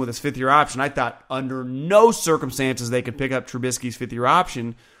offseason with his fifth-year option? I thought under no circumstances they could pick up Trubisky's fifth-year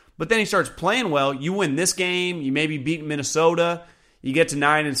option. But then he starts playing well. You win this game. You maybe beat Minnesota. You get to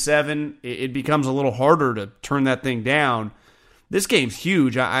 9-7. It becomes a little harder to turn that thing down. This game's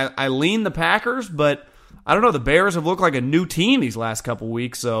huge. I lean the Packers, but I don't know. The Bears have looked like a new team these last couple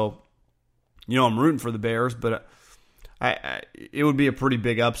weeks, so I'm rooting for the Bears. But It would be a pretty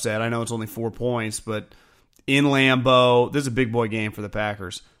big upset. I know it's only 4 points, but in Lambeau, this is a big boy game for the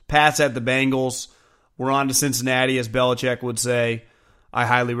Packers. Pats at the Bengals. We're on to Cincinnati, as Belichick would say. I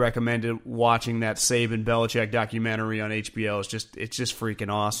highly recommended watching that Saban-Belichick documentary on HBO. It's just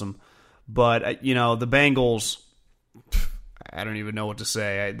freaking awesome. But, the Bengals, I don't even know what to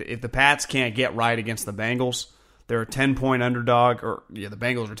say. If the Pats can't get right against the Bengals, they're a 10-point underdog. The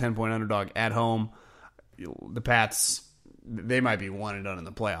Bengals are a 10-point underdog at home. The Pats, they might be one and done in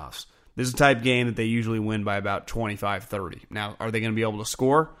the playoffs. This is a type game that they usually win by about 25-30. Now, are they going to be able to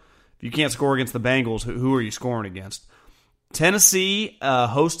score? If you can't score against the Bengals, who are you scoring against? Tennessee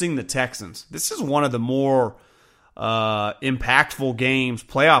hosting the Texans. This is one of the more impactful games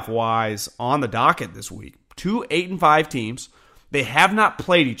playoff-wise on the docket this week. 2 8-5 teams. They have not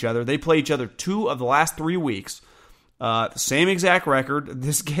played each other. They play each other 2 of the last 3 weeks. The same exact record.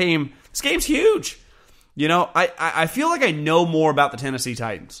 This game's huge. I feel like I know more about the Tennessee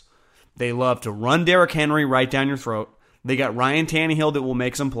Titans. They love to run Derrick Henry right down your throat. They got Ryan Tannehill that will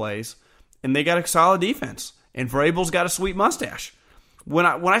make some plays. And they got a solid defense. And Vrabel's got a sweet mustache. When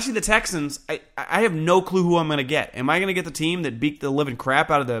I see the Texans, I have no clue who I'm going to get. Am I going to get the team that beat the living crap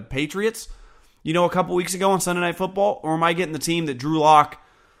out of the Patriots, a couple weeks ago on Sunday Night Football? Or am I getting the team that Drew Lock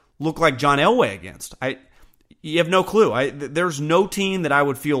looked like John Elway against? You have no clue. There's no team that I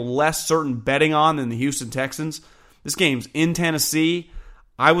would feel less certain betting on than the Houston Texans. This game's in Tennessee.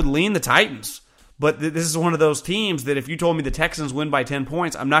 I would lean the Titans. But this is one of those teams that if you told me the Texans win by 10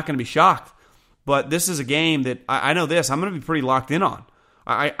 points, I'm not going to be shocked. But this is a game that I know this. I'm going to be pretty locked in on.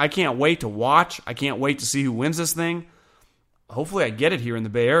 I can't wait to watch. I can't wait to see who wins this thing. Hopefully I get it here in the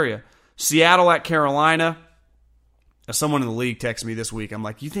Bay Area. Seattle at Carolina. Someone in the league texted me this week. I'm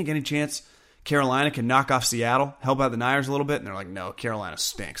like, you think any chance Carolina can knock off Seattle, help out the Niners a little bit? And they're like, no, Carolina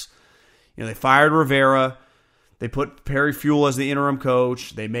stinks. They fired Rivera. They put Perry Fewell as the interim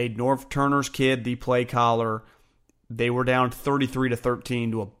coach. They made Norv Turner's kid the play caller. They were down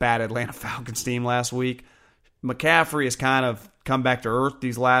 33-13 to a bad Atlanta Falcons team last week. McCaffrey has kind of come back to earth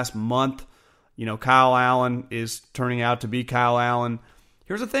these last month. Kyle Allen is turning out to be Kyle Allen.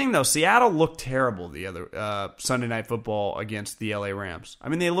 Here's the thing, though. Seattle looked terrible the other Sunday Night Football against the LA Rams. I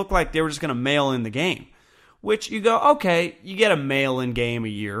mean, they looked like they were just going to mail in the game, which you go, okay, you get a mail-in game a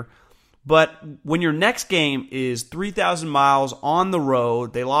year. But when your next game is 3,000 miles on the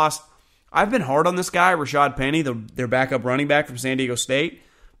road, they lost. I've been hard on this guy, Rashad Penny, their backup running back from San Diego State,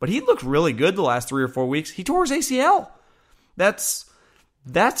 but he looked really good the last 3 or 4 weeks. He tore his ACL. That's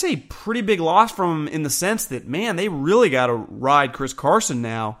a pretty big loss from him in the sense that, man, they really got to ride Chris Carson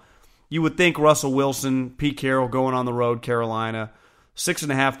now. You would think Russell Wilson, Pete Carroll going on the road, Carolina,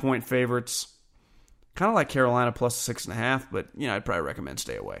 6.5-point favorites. Kind of like Carolina plus 6.5, but I'd probably recommend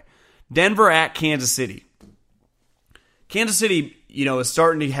stay away. Denver at Kansas City. Kansas City, is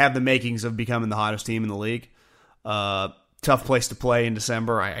starting to have the makings of becoming the hottest team in the league. Tough place to play in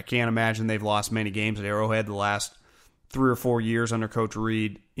December. I can't imagine they've lost many games at Arrowhead the last 3 or 4 years under Coach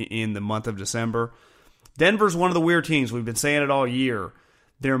Reed in the month of December. Denver's one of the weird teams. We've been saying it all year.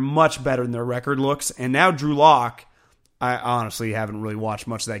 They're much better than their record looks. And now Drew Lock, I honestly haven't really watched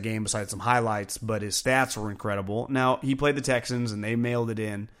much of that game besides some highlights, but his stats were incredible. Now, he played the Texans, and they mailed it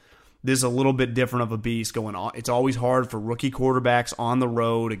in. This is a little bit different of a beast going on. It's always hard for rookie quarterbacks on the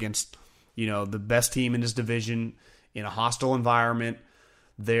road against, the best team in his division in a hostile environment.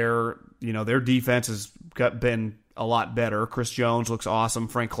 Their defense has been a lot better. Chris Jones looks awesome.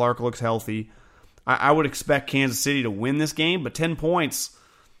 Frank Clark looks healthy. I would expect Kansas City to win this game, but 10 points,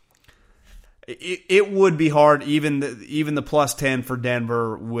 it would be hard, even the plus 10 for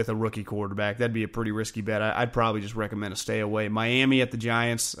Denver with a rookie quarterback. That'd be a pretty risky bet. I'd probably just recommend a stay away. Miami at the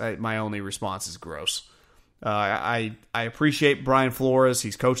Giants, my only response is gross. I appreciate Brian Flores.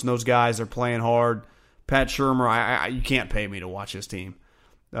 He's coaching those guys. They're playing hard. Pat Shurmur, you can't pay me to watch his team.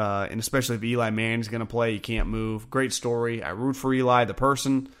 And especially if Eli Manning's going to play, you can't move. Great story. I root for Eli, the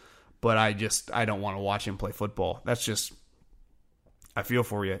person, but I don't want to watch him play football. That's just, I feel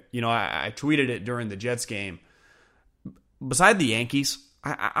for you. I tweeted it during the Jets game. Beside the Yankees,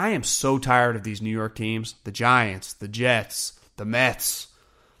 I am so tired of these New York teams. The Giants, the Jets, the Mets,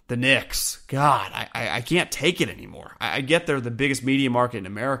 the Knicks. God, I can't take it anymore. I get they're the biggest media market in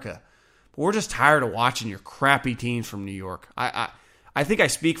America, but we're just tired of watching your crappy teams from New York. I think I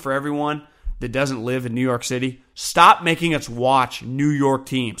speak for everyone that doesn't live in New York City. Stop making us watch New York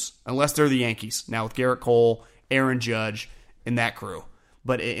teams, unless they're the Yankees. Now with Garrett Cole, Aaron Judge, and that crew.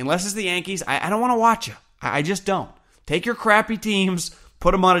 But unless it's the Yankees, I don't want to watch you. I just don't. Take your crappy teams,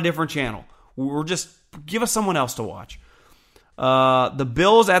 put them on a different channel. Give us someone else to watch. The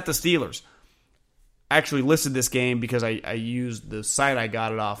Bills at the Steelers. actually listed this game because I used the site I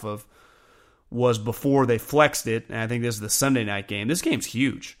got it off of was before they flexed it, and I think this is the Sunday night game. This game's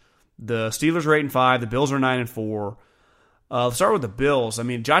huge. The Steelers are 8-5. The Bills are 9-4. Let's start with the Bills. I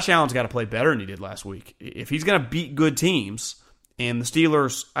mean, Josh Allen's got to play better than he did last week. If he's going to beat good teams, and the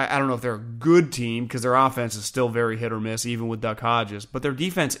Steelers, I don't know if they're a good team because their offense is still very hit or miss, even with Duck Hodges, but their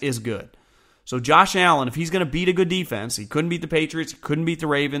defense is good. So Josh Allen, if he's going to beat a good defense, he couldn't beat the Patriots, he couldn't beat the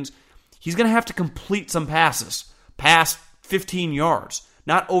Ravens, he's going to have to complete some passes, past 15 yards,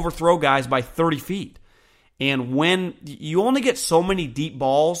 not overthrow guys by 30 feet. And when you only get so many deep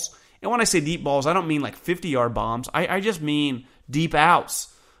balls, and when I say deep balls, I don't mean like 50-yard bombs. I just mean deep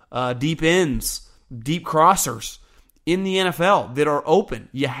outs, deep ins, deep crossers in the NFL that are open.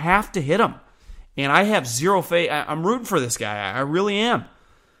 You have to hit them. And I have zero faith. I'm rooting for this guy. I really am.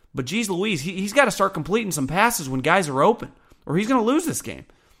 But geez Louise, he's got to start completing some passes when guys are open, or he's going to lose this game.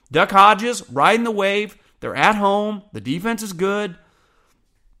 Duck Hodges, riding the wave. They're at home. The defense is good.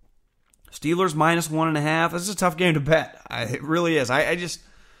 Steelers -1.5. This is a tough game to bet. It really is.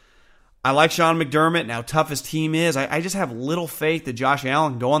 I like Sean McDermott and how tough his team is. I just have little faith that Josh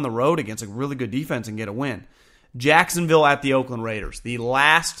Allen can go on the road against a really good defense and get a win. Jacksonville at the Oakland Raiders. The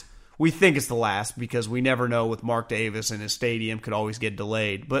last, we think it's the last because we never know with Mark Davis and his stadium could always get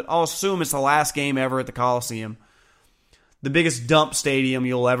delayed. But I'll assume it's the last game ever at the Coliseum. The biggest dump stadium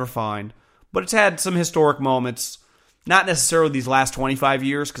you'll ever find. But it's had some historic moments. Not necessarily these last 25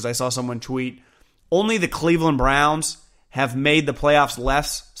 years because I saw someone tweet, only the Cleveland Browns have made the playoffs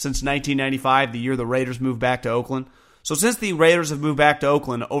less since 1995, the year the Raiders moved back to Oakland. So since the Raiders have moved back to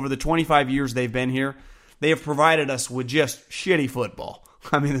Oakland, over the 25 years they've been here, they have provided us with just shitty football.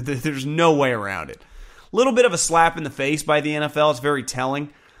 I mean, there's no way around it. A little bit of a slap in the face by the NFL. It's very telling.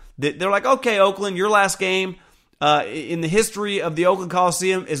 They're like, okay, Oakland, your last game in the history of the Oakland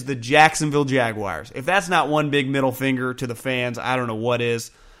Coliseum is the Jacksonville Jaguars. If that's not one big middle finger to the fans, I don't know what is.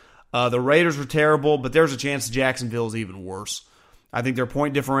 The Raiders were terrible, but there's a chance Jacksonville is even worse. I think their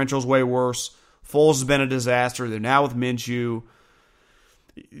point differential is way worse. Foles has been a disaster. They're now with Minshew.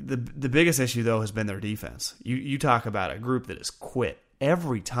 The biggest issue, though, has been their defense. You talk about a group that has quit.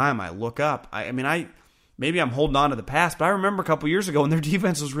 Every time I look up, maybe I'm holding on to the past, but I remember a couple years ago when their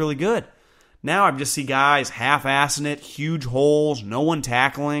defense was really good. Now I just see guys half-assing it, huge holes, no one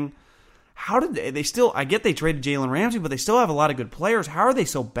tackling. How did they still, I get they traded Jalen Ramsey, but they still have a lot of good players. How are they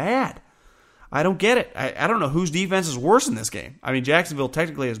so bad? I don't get it. I don't know whose defense is worse in this game. I mean, Jacksonville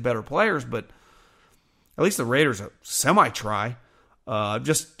technically has better players, but at least the Raiders are semi-try.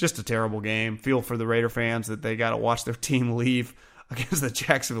 Just a terrible game. Feel for the Raider fans that they got to watch their team leave against the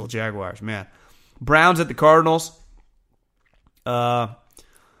Jacksonville Jaguars. Man, Browns at the Cardinals. I'm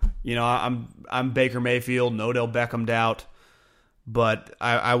Baker Mayfield, no Odell Beckham doubt, but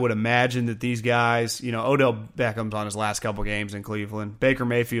I would imagine that these guys, Odell Beckham's on his last couple games in Cleveland. Baker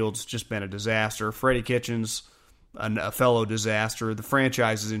Mayfield's just been a disaster. Freddie Kitchens, a fellow disaster. The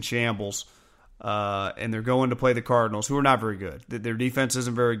franchise is in shambles. And they're going to play the Cardinals, who are not very good. Their defense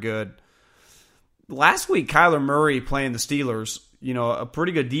isn't very good. Last week, Kyler Murray playing the Steelers, a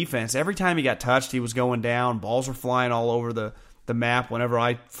pretty good defense. Every time he got touched, he was going down. Balls were flying all over the map. Whenever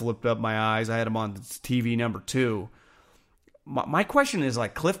I flipped up my eyes, I had him on TV number 2. My question is,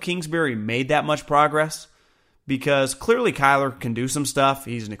 Cliff Kingsbury made that much progress? Because clearly Kyler can do some stuff.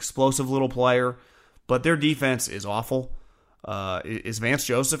 He's an explosive little player, but their defense is awful. Is Vance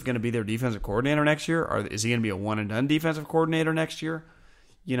Joseph going to be their defensive coordinator next year? Or is he going to be a one-and-done defensive coordinator next year?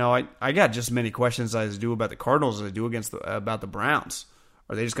 I got just as many questions as I do about the Cardinals as I do about the Browns.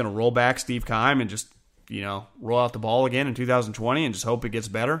 Are they just going to roll back Steve Keim and just, roll out the ball again in 2020 and just hope it gets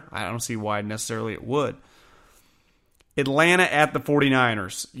better? I don't see why necessarily it would. Atlanta at the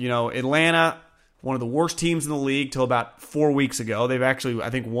 49ers. Atlanta, one of the worst teams in the league till about 4 weeks ago. They've actually, I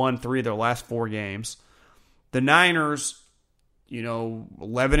think, won 3 of their last 4 games. The Niners,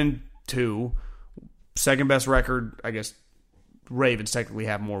 11-2, second best record. I guess Ravens technically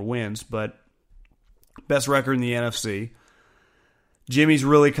have more wins, but best record in the NFC. Jimmy's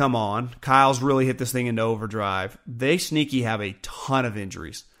really come on. Kyle's really hit this thing into overdrive. They sneaky have a ton of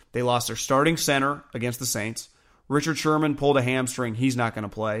injuries. They lost their starting center against the Saints. Richard Sherman pulled a hamstring. He's not going to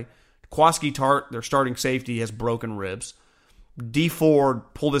play. Kwaski Tart, their starting safety, has broken ribs. D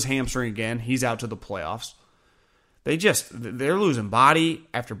Ford pulled his hamstring again. He's out to the playoffs. They're losing body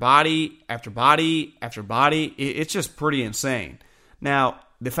after body after body after body. It's just pretty insane. Now,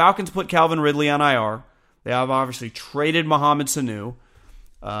 the Falcons put Calvin Ridley on IR. They have obviously traded Mohamed Sanu.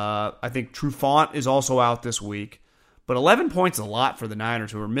 I think Trufant is also out this week. But 11 points is a lot for the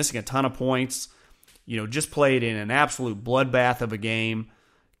Niners, who are missing a ton of points. Just played in an absolute bloodbath of a game.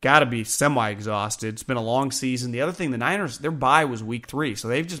 got to be semi-exhausted. It's been a long season. The other thing, the Niners, their bye was week 3, so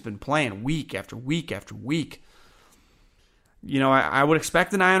they've just been playing week after week after week. You know, I would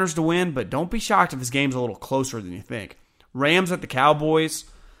expect the Niners to win, but don't be shocked if this game's a little closer than you think. Rams at the Cowboys.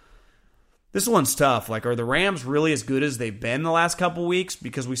 This one's tough. Like, are the Rams really as good as they've been the last couple weeks?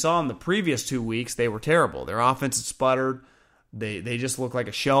 Because we saw in the previous 2 weeks they were terrible. Their offense had sputtered. They just looked like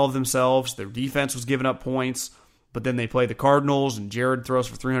a shell of themselves. Their defense was giving up points. But then they play the Cardinals, and Jared throws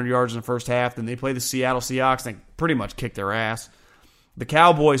for 300 yards in the first half. Then they play the Seattle Seahawks, and they pretty much kick their ass. The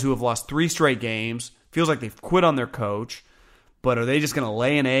Cowboys, who have lost 3 straight games, feels like they've quit on their coach. But are they just going to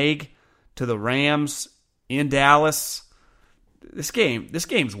lay an egg to the Rams in Dallas? This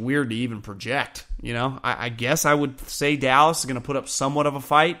game's weird to even project. You know, I guess I would say Dallas is going to put up somewhat of a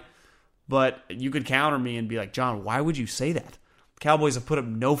fight, but you could counter me and be like, John, why would you say that? The Cowboys have put up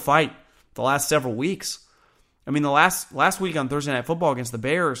no fight the last several weeks. I mean, the last week on Thursday Night Football against the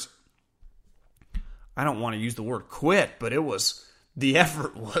Bears, I don't want to use the word quit, but the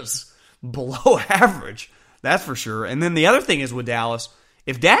effort was below average. That's for sure. And then the other thing is with Dallas,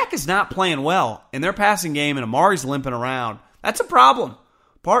 if Dak is not playing well in their passing game and Amari's limping around, that's a problem.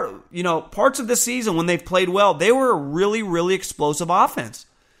 Parts of this season when they've played well, they were a really, really explosive offense.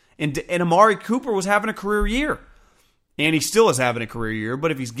 And Amari Cooper was having a career year. And he still is having a career year,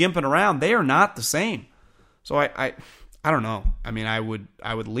 but if he's gimping around, they are not the same. So I don't know. I mean, I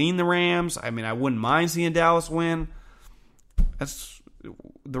would lean the Rams. I mean, I wouldn't mind seeing Dallas win.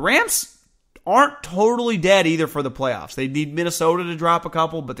 The Rams aren't totally dead either for the playoffs. They need Minnesota to drop a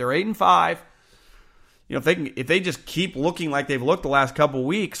couple, but they're 8-5. You know, if they just keep looking like they've looked the last couple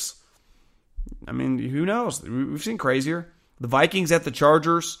weeks, I mean, who knows? We've seen crazier. The Vikings at the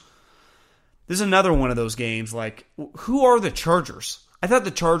Chargers. This is another one of those games. Like, who are the Chargers? I thought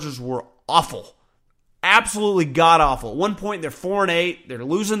the Chargers were awful. Absolutely god-awful. At one point, they're 4-8. They're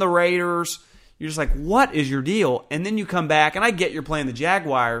losing the Raiders. You're just like, what is your deal? And then you come back, and I get you're playing the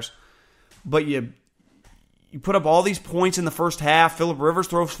Jaguars, but you put up all these points in the first half. Phillip Rivers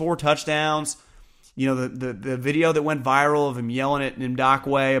throws 4 touchdowns. You know, the video that went viral of him yelling at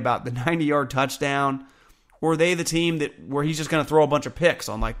Ndakwe about the 90-yard touchdown. Or are they the team where he's just going to throw a bunch of picks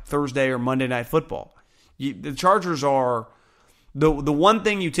on like Thursday or Monday Night Football? The Chargers are the one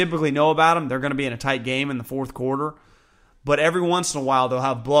thing you typically know about them. They're going to be in a tight game in the fourth quarter. But every once in a while, they'll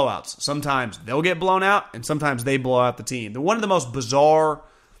have blowouts. Sometimes they'll get blown out, and sometimes they blow out the team. They're one of the most bizarre,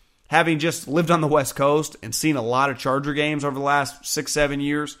 having just lived on the West Coast and seen a lot of Charger games over the last 6-7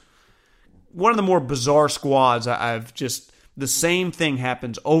 years, one of the more bizarre squads the same thing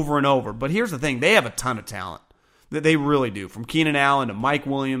happens over and over. But here's the thing. They have a ton of talent. They really do. From Keenan Allen to Mike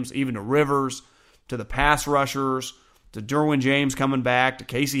Williams, even to Rivers, to the pass rushers, to Derwin James coming back, to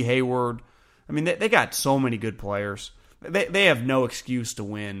Casey Hayward. I mean, they got so many good players. They have no excuse to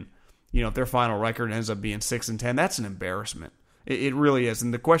win. You know, if their final record ends up being 6-10, that's an embarrassment. It really is.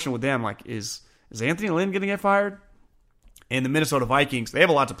 And the question with them, like, is Anthony Lynn going to get fired? And the Minnesota Vikings, they have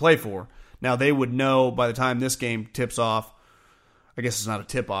a lot to play for. Now, they would know by the time this game tips off. I guess it's not a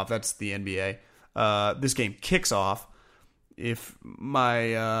tip-off. That's the NBA. This game kicks off. If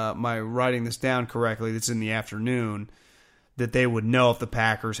my writing this down correctly, that's in the afternoon, that they would know if the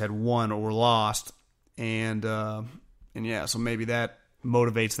Packers had won or lost. And yeah, so maybe that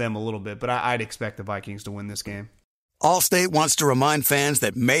motivates them a little bit. But I'd expect the Vikings to win this game. Allstate wants to remind fans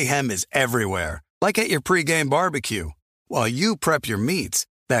that mayhem is everywhere, like at your pregame barbecue. While you prep your meats,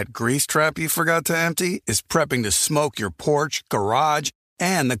 that grease trap you forgot to empty is prepping to smoke your porch, garage,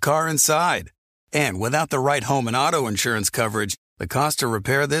 and the car inside. And without the right home and auto insurance coverage, the cost to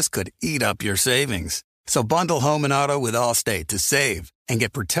repair this could eat up your savings. So bundle home and auto with Allstate to save and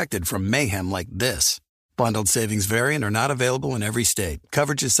get protected from mayhem like this. Bundled savings vary and are not available in every state.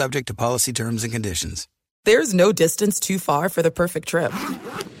 Coverage is subject to policy terms and conditions. There's no distance too far for the perfect trip.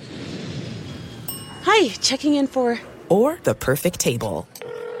 Hi, checking in for... Or the perfect table.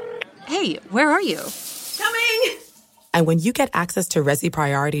 Hey, where are you? Coming! And when you get access to Resi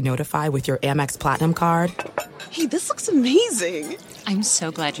Priority Notify with your Amex Platinum card... Hey, this looks amazing! I'm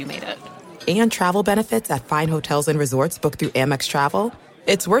so glad you made it. And travel benefits at fine hotels and resorts booked through Amex Travel,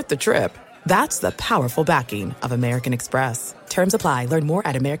 it's worth the trip. That's the powerful backing of American Express. Terms apply. Learn more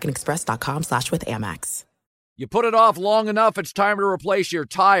at americanexpress.com/withAmex. You put it off long enough, it's time to replace your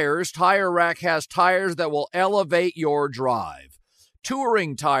tires. Tire Rack has tires that will elevate your drive.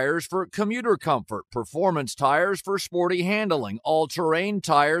 Touring tires for commuter comfort, performance tires for sporty handling, all-terrain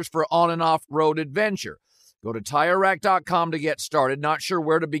tires for on- and off-road adventure. Go to TireRack.com to get started. Not sure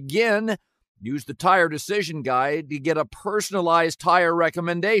where to begin? Use the Tire Decision Guide to get a personalized tire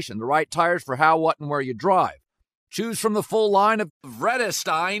recommendation, the right tires for how, what, and where you drive. Choose from the full line of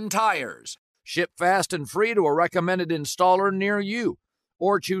Vredestein tires. Ship fast and free to a recommended installer near you.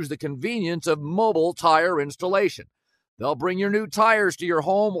 Or choose the convenience of mobile tire installation. They'll bring your new tires to your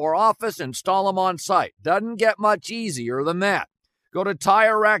home or office and install them on site. Doesn't get much easier than that. Go to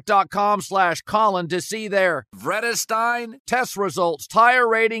TireRack.com/Colin to see their Vredestein test results, tire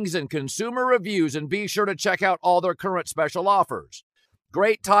ratings, and consumer reviews, and be sure to check out all their current special offers.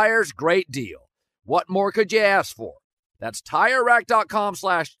 Great tires, great deal. What more could you ask for? That's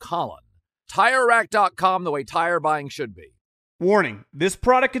TireRack.com/Colin. TireRack.com, the way tire buying should be. Warning, this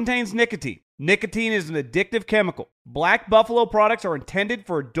product contains nicotine. Nicotine is an addictive chemical. Black Buffalo products are intended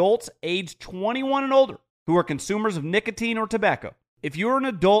for adults aged 21 and older who are consumers of nicotine or tobacco. If you're an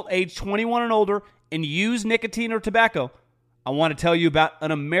adult aged 21 and older and use nicotine or tobacco, I want to tell you about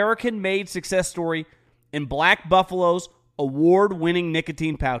an American-made success story in Black Buffalo's award-winning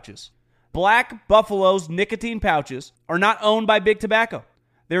nicotine pouches. Black Buffalo's nicotine pouches are not owned by Big Tobacco.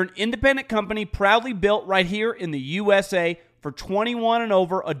 They're an independent company proudly built right here in the USA for 21 and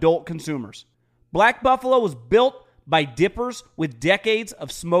over adult consumers. Black Buffalo was built by dippers with decades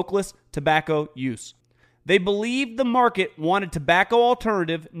of smokeless tobacco use. They believed the market wanted tobacco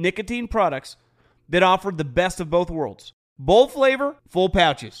alternative nicotine products that offered the best of both worlds. Bold flavor, full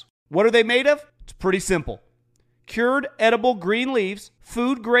pouches. What are they made of? It's pretty simple. Cured edible green leaves,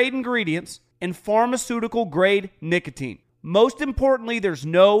 food-grade ingredients, and pharmaceutical-grade nicotine. Most importantly, there's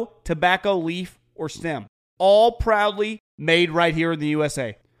no tobacco leaf or stem. All proudly made right here in the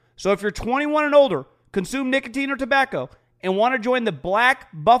USA. So if you're 21 and older, consume nicotine or tobacco, and want to join the Black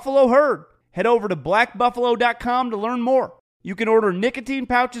Buffalo herd, head over to blackbuffalo.com to learn more. You can order nicotine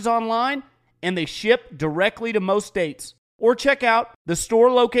pouches online, and they ship directly to most states. Or check out the store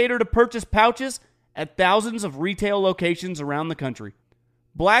locator to purchase pouches at thousands of retail locations around the country.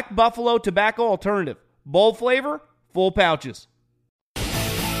 Black Buffalo Tobacco Alternative. Bold flavor, full pouches.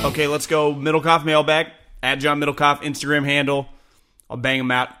 Okay, let's go Middlecoff mailbag. At John Middlecoff Instagram handle. I'll bang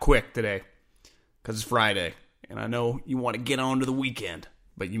them out quick today because it's Friday. And I know you want to get on to the weekend,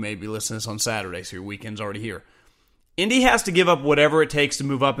 but you may be listening to this on Saturday, so your weekend's already here. Indy has to give up whatever it takes to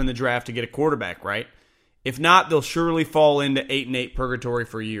move up in the draft to get a quarterback, right? If not, they'll surely fall into 8-8 purgatory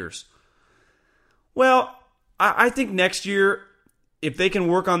for years. Well, I think next year, if they can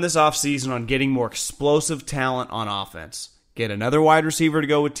work on this offseason on getting more explosive talent on offense, get another wide receiver to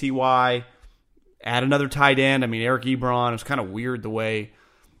go with T.Y., add another tight end. I mean, Eric Ebron, it's kind of weird the way,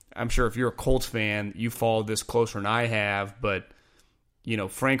 I'm sure if you're a Colts fan, you followed this closer than I have, but, you know,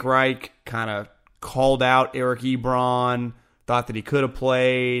 Frank Reich kind of called out Eric Ebron, thought that he could have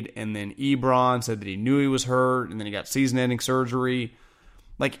played, and then Ebron said that he knew he was hurt, and then he got season-ending surgery.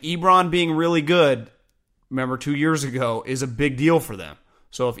 Like, Ebron being really good, remember 2 years ago, is a big deal for them.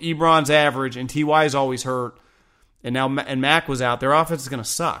 So if Ebron's average and T.Y. is always hurt, and now Mac was out, their offense is going to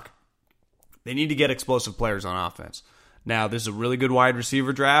suck. They need to get explosive players on offense. Now, this is a really good wide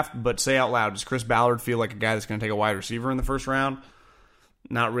receiver draft, but say out loud, does Chris Ballard feel like a guy that's going to take a wide receiver in the first round?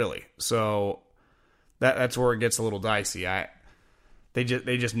 Not really. So that's where it gets a little dicey. They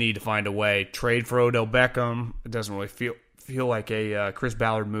just need to find a way. Trade for Odell Beckham. It doesn't really feel like a Chris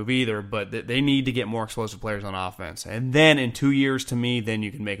Ballard move either, but they need to get more explosive players on offense. And then in 2 years, to me, then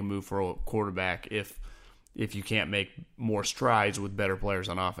you can make a move for a quarterback if you can't make more strides with better players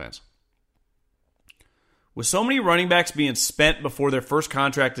on offense. With so many running backs being spent before their first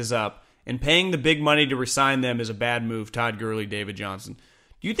contract is up and paying the big money to resign them is a bad move, Todd Gurley, David Johnson.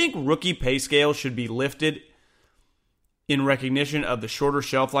 Do you think rookie pay scale should be lifted in recognition of the shorter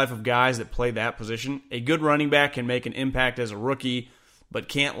shelf life of guys that play that position? A good running back can make an impact as a rookie, but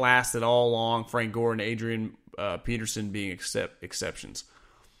can't last it all long. Frank Gore and Adrian Peterson being exceptions.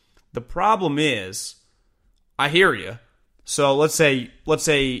 The problem is, I hear you. So let's say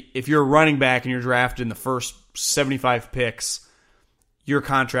if you're a running back and you're drafted in the first 75 picks, your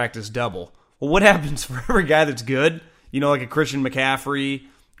contract is double. Well, what happens for every guy that's good? You know, like a Christian McCaffrey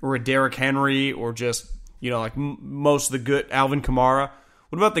or a Derrick Henry or just, you know, like most of the good Alvin Kamara.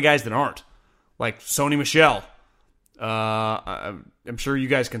 What about the guys that aren't? Like Sony Michel. I'm sure you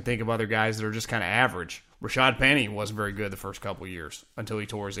guys can think of other guys that are just kind of average. Rashad Penny wasn't very good the first couple of years until he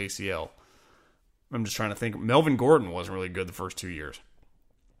tore his ACL. I'm just trying to think. Melvin Gordon wasn't really good the first 2 years.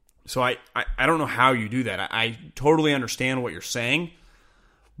 So I don't know how you do that. I totally understand what you're saying,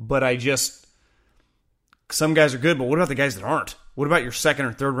 but some guys are good, but what about the guys that aren't? What about your second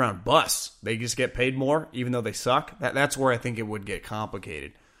or third round busts? They just get paid more even though they suck? That's where I think it would get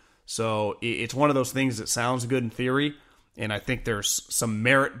complicated. So it's one of those things that sounds good in theory, and I think there's some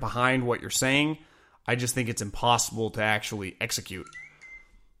merit behind what you're saying. I just think it's impossible to actually execute.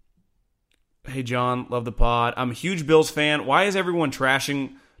 Hey, John, love the pod. I'm a huge Bills fan. Why is everyone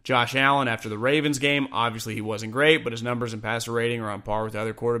trashing Josh Allen after the Ravens game? Obviously, he wasn't great, but his numbers and passer rating are on par with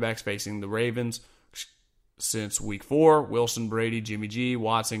other quarterbacks facing the Ravens since week 4. Wilson, Brady, Jimmy G,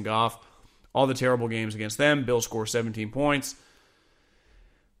 Watson, Goff, all the terrible games against them. Bills score 17 points.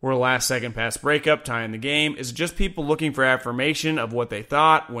 We're a last-second pass breakup, tying the game. Is it just people looking for affirmation of what they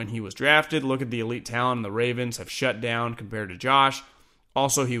thought when he was drafted? Look at the elite talent the Ravens have shut down compared to Josh.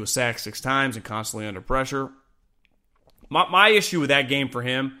 Also, he was sacked 6 times and constantly under pressure. My issue with that game for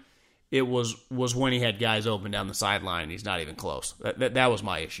him, it was when he had guys open down the sideline and he's not even close. That was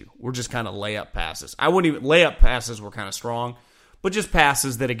my issue. We're just kind of layup passes. Layup passes were kind of strong, but just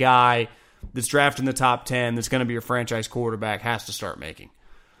passes that a guy that's drafted in the top 10 that's going to be your franchise quarterback has to start making.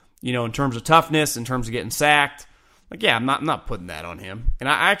 You know, in terms of toughness, in terms of getting sacked, I'm not putting that on him. And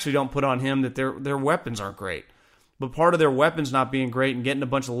I actually don't put on him that their weapons aren't great. But part of their weapons not being great and getting a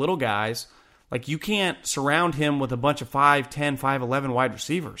bunch of little guys, you can't surround him with a bunch of 5'10", 5'11" wide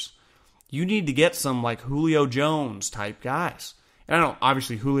receivers. You need to get some Julio Jones type guys. And I don't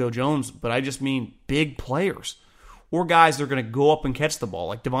obviously Julio Jones, but I just mean big players. Or guys that are going to go up and catch the ball,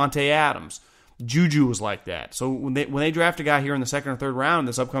 like Devontae Adams. Juju was like that. So when they draft a guy here in the second or third round in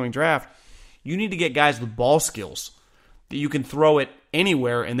this upcoming draft, you need to get guys with ball skills that you can throw it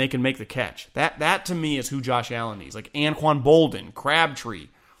anywhere and they can make the catch. That to me is who Josh Allen needs. Like Anquan Bolden, Crabtree,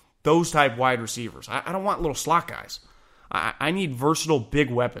 those type wide receivers. I don't want little slot guys. I need versatile big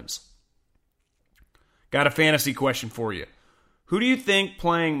weapons. Got a fantasy question for you. Who do you think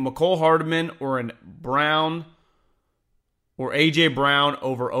playing Mecole Hardman or A.J. Brown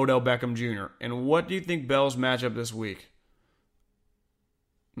over Odell Beckham Jr.? And what do you think Bell's matchup this week?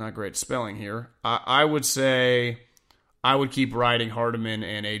 Not great spelling here. I would say I would keep riding Hardman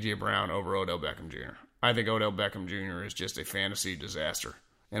and A.J. Brown over Odell Beckham Jr. I think Odell Beckham Jr. is just a fantasy disaster.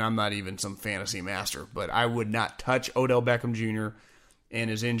 And I'm not even some fantasy master, but I would not touch Odell Beckham Jr.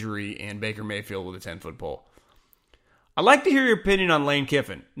 and his injury and Baker Mayfield with a 10-foot pole. I'd like to hear your opinion on Lane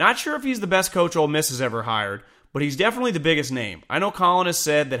Kiffin. Not sure if he's the best coach Ole Miss has ever hired, but he's definitely the biggest name. I know Colin has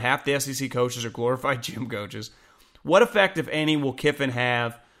said that half the SEC coaches are glorified gym coaches. What effect, if any, will Kiffin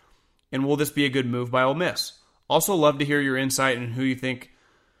have, and will this be a good move by Ole Miss? Also, love to hear your insight on who you think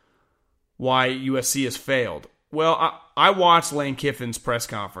why USC has failed. Well, I watched Lane Kiffin's press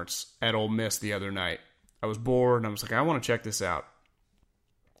conference at Ole Miss the other night. I was bored, and I was like, I want to check this out.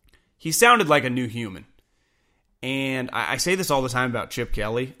 He sounded like a new human. And I say this all the time about Chip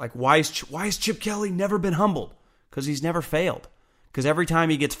Kelly. Why has Chip Kelly never been humbled? Because he's never failed. Because every time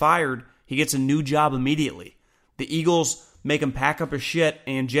he gets fired, he gets a new job immediately. The Eagles make him pack up his shit,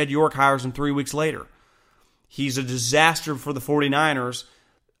 and Jed York hires him 3 weeks later. He's a disaster for the 49ers.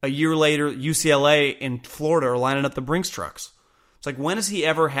 A year later, UCLA and Florida are lining up the Brinks trucks. It's when has he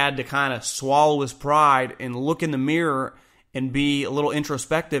ever had to kind of swallow his pride and look in the mirror and be a little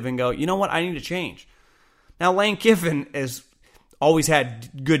introspective and go, you know what, I need to change? Now, Lane Kiffin has always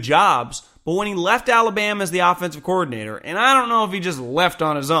had good jobs, but when he left Alabama as the offensive coordinator, and I don't know if he just left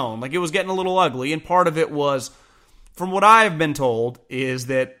on his own, it was getting a little ugly, and part of it was, from what I've been told, is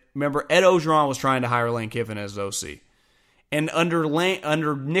that, remember, Ed Orgeron was trying to hire Lane Kiffin as OC. And under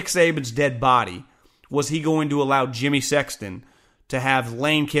Nick Saban's dead body, was he going to allow Jimmy Sexton to have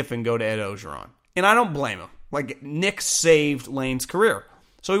Lane Kiffin go to Ed Orgeron? And I don't blame him. Nick saved Lane's career.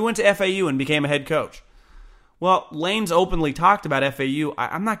 So he went to FAU and became a head coach. Well, Lane's openly talked about FAU.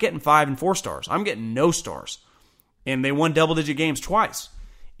 I'm not getting 5 and 4 stars. I'm getting no stars. And they won double-digit games twice.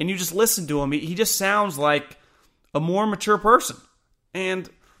 And you just listen to him. He just sounds like a more mature person. And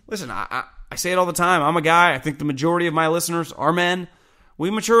listen, I say it all the time. I'm a guy. I think the majority of my listeners are men. We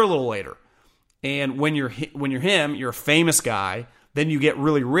mature a little later. And when you're him, you're a famous guy. Then you get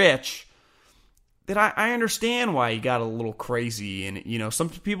really rich. That I understand why he got a little crazy. And, some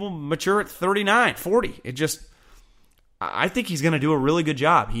people mature at 39, 40. I think he's going to do a really good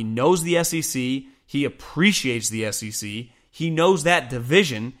job. He knows the SEC. He appreciates the SEC. He knows that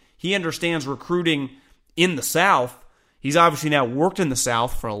division. He understands recruiting in the South. He's obviously now worked in the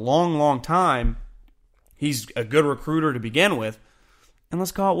South for a long, long time. He's a good recruiter to begin with. And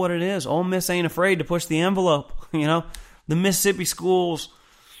let's call it what it is. Ole Miss ain't afraid to push the envelope. The Mississippi schools,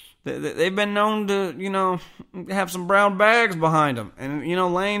 they've been known to, have some brown bags behind them. And,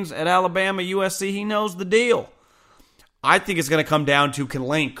 Lane's at Alabama, USC, he knows the deal. I think it's going to come down to, can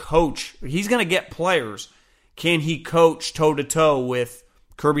Lane coach? He's going to get players. Can he coach toe-to-toe with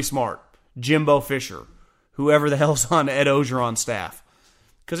Kirby Smart, Jimbo Fisher, whoever the hell's on Ed Orgeron's staff?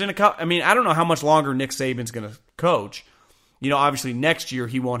 Because I don't know how much longer Nick Saban's going to coach. Obviously next year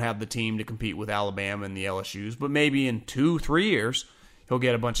he won't have the team to compete with Alabama and the LSUs, but maybe in 2-3 years he'll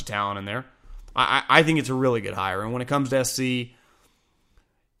get a bunch of talent in there. I think it's a really good hire. And when it comes to SC,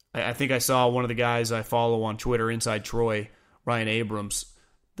 I think I saw one of the guys I follow on Twitter, Inside Troy, Ryan Abrams,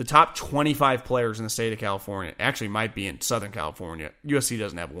 the top 25 players in the state of California actually might be in Southern California. USC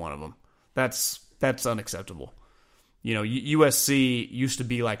doesn't have one of them. That's unacceptable. You know, USC used to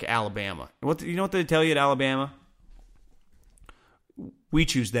be like Alabama. You know what they tell you at Alabama? We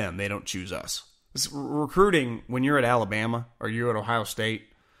choose them. They don't choose us. Recruiting, when you're at Alabama or you're at Ohio State,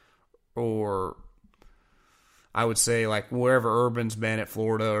 or I would say like wherever Urban's been at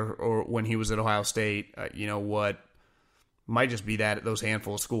Florida or when he was at Ohio State, you know what? Might just be that at those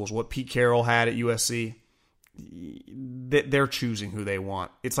handful of schools. What Pete Carroll had at USC, they're choosing who they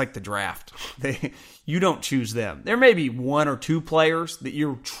want. It's like the draft. You don't choose them. There may be one or two players that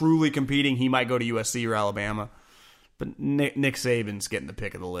you're truly competing. He might go to USC or Alabama, but Nick Saban's getting the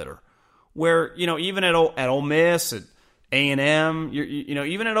pick of the litter. Where, you know, even at Ole Miss, at A&M, you know,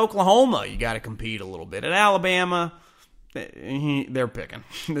 even at Oklahoma, you got to compete a little bit. At Alabama, they're picking.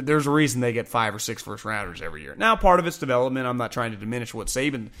 There's a reason they get 5 or 6 first-rounders every year. Now, part of it's development. I'm not trying to diminish what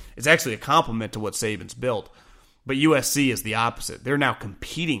Saban – it's actually a compliment to what Saban's built. But USC is the opposite. They're now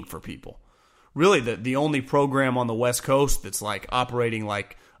competing for people. Really, the only program on the West Coast that's like operating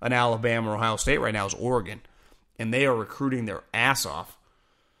like an Alabama or Ohio State right now is Oregon. And they are recruiting their ass off.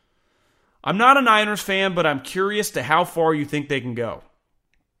 I'm not a Niners fan, but I'm curious to how far you think they can go.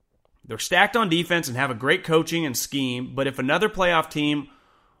 They're stacked on defense and have a great coaching and scheme, but if another playoff team,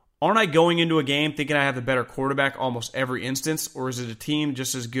 aren't I going into a game thinking I have the better quarterback almost every instance, or is it a team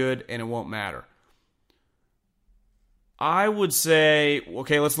just as good and it won't matter? I would say,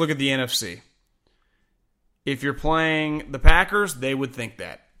 okay, let's look at the NFC. If you're playing the Packers, they would think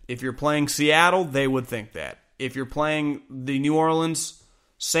that. If you're playing Seattle, they would think that. If you're playing the New Orleans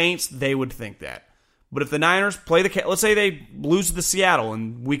Saints, they would think that. But if the Niners play let's say they lose to Seattle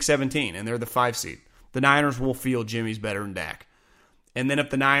in Week 17 and they're the 5 seed, the Niners will feel Jimmy's better than Dak. And then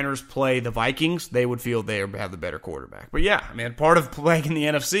if the Niners play the Vikings, they would feel they have the better quarterback. But yeah, man, part of playing in the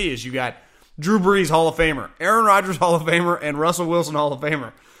NFC is you got Drew Brees, Hall of Famer, Aaron Rodgers, Hall of Famer, and Russell Wilson, Hall of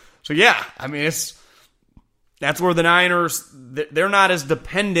Famer. So yeah, I mean, that's where the Niners, they're not as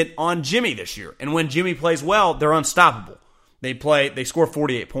dependent on Jimmy this year. And when Jimmy plays well, they're unstoppable. They score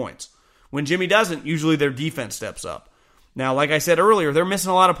 48 points. When Jimmy doesn't, usually their defense steps up. Now, like I said earlier, they're missing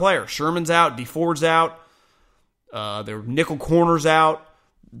a lot of players. Sherman's out, DeFord's out, their nickel corner's out,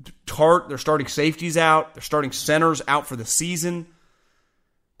 Tart, their starting safety's out, their starting center's out for the season.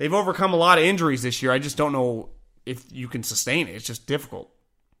 They've overcome a lot of injuries this year. I just don't know if you can sustain it. It's just difficult.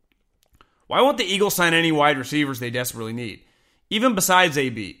 Why won't the Eagles sign any wide receivers they desperately need, even besides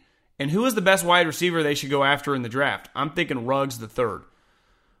AB? And who is the best wide receiver they should go after in the draft? I'm thinking Ruggs the third.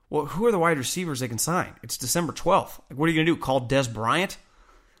 Well, who are the wide receivers they can sign? It's December 12th. Like, what are you going to do, call Des Bryant?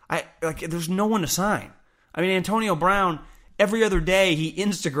 There's no one to sign. I mean, Antonio Brown, every other day he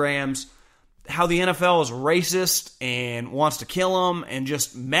Instagrams how the NFL is racist and wants to kill him and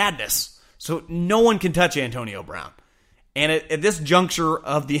just madness. So no one can touch Antonio Brown. And at this juncture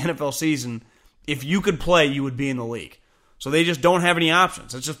of the NFL season, if you could play, you would be in the league. So they just don't have any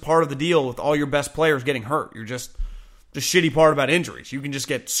options. It's just part of the deal with all your best players getting hurt. You're just the shitty part about injuries. You can just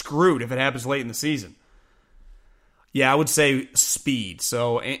get screwed if it happens late in the season. Yeah, I would say speed.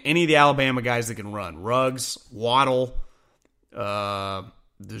 So any of the Alabama guys that can run. Ruggs, Waddle,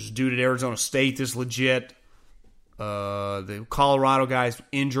 there's a dude at Arizona State that's legit. The Colorado guy's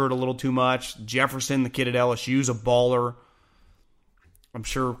injured a little too much. Jefferson, the kid at LSU, is a baller. I'm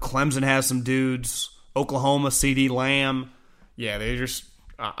sure Clemson has some dudes. Oklahoma, CeeDee Lamb. Yeah, they just...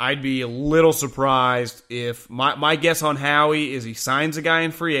 I'd be a little surprised if... My guess on Howie is he signs a guy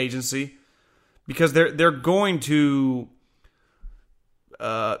in free agency because they're going to...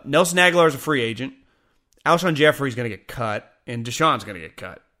 Nelson Aguilar is a free agent. Alshon Jeffrey's going to get cut, and Deshaun's going to get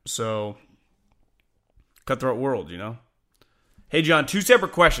cut. So, cutthroat world, you know? Hey, John, 2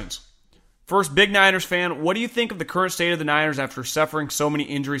 separate questions. First, big Niners fan, what do you think of the current state of the Niners after suffering so many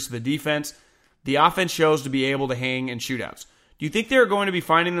injuries to the defense? The offense shows to be able to hang in shootouts. Do you think they're going to be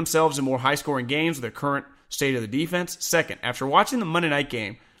finding themselves in more high-scoring games with their current state of the defense? Second, after watching the Monday night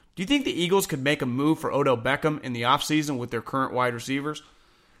game, do you think the Eagles could make a move for Odell Beckham in the offseason with their current wide receivers?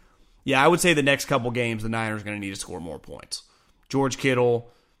 Yeah, I would say the next couple games, the Niners are going to need to score more points. George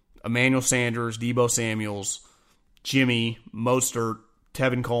Kittle, Emmanuel Sanders, Deebo Samuels, Jimmy, Mostert,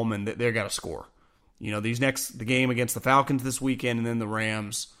 Tevin Coleman, they've got to score. You know, the game against the Falcons this weekend and then the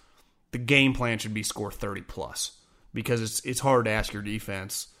Rams, the game plan should be score 30+. Because it's hard to ask your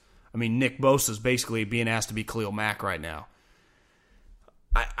defense. I mean, Nick Bosa's basically being asked to be Khalil Mack right now.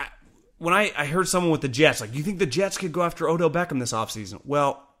 When I heard someone with the Jets, like, do you think the Jets could go after Odell Beckham this offseason?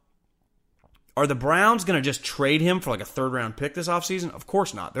 Well, Are the Browns going to just trade him for like a third-round pick this offseason? Of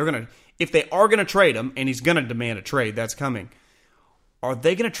course not. They're going to, if they are going to trade him, and he's going to demand a trade, that's coming. Are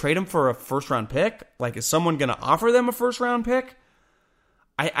they going to trade him for a first-round pick? Like, is someone going to offer them a first-round pick?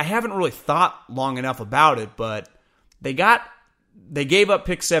 I haven't really thought long enough about it, but they gave up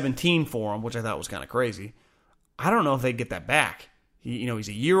pick 17 for him, which I thought was kind of crazy. I don't know if they get that back. He's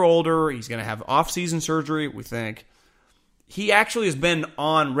a year older. He's going to have off-season surgery, we think. He actually has been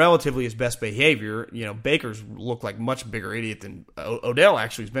on relatively his best behavior. Baker's looked like a much bigger idiot than Odell.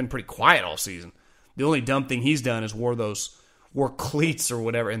 Actually, has been pretty quiet all season. The only dumb thing he's done is wore cleats or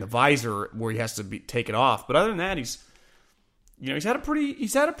whatever in the visor where he has to take it off. But other than that, he's had a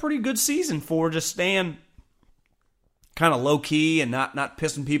pretty good season for just staying kind of low key and not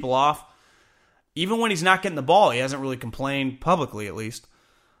pissing people off. Even when he's not getting the ball, he hasn't really complained publicly, at least.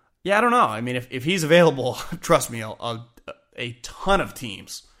 Yeah, I don't know. I mean, if he's available, trust me, a ton of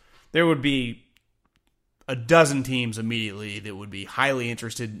teams. There would be a dozen teams immediately that would be highly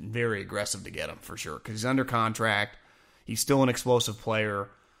interested and very aggressive to get him for sure because he's under contract. He's still an explosive player.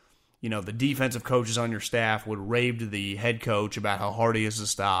 The defensive coaches on your staff would rave to the head coach about how hard he is to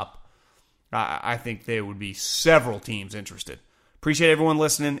stop. I think there would be several teams interested. Appreciate everyone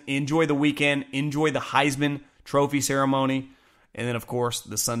listening. Enjoy the weekend. Enjoy the Heisman Trophy ceremony. And then, of course,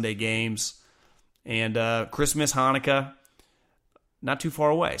 the Sunday games. And Christmas, Hanukkah, not too far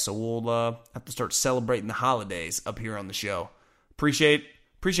away. So we'll have to start celebrating the holidays up here on the show. Appreciate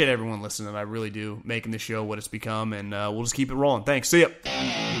everyone listening. I really do, making the show what it's become. And we'll just keep it rolling. Thanks. See ya.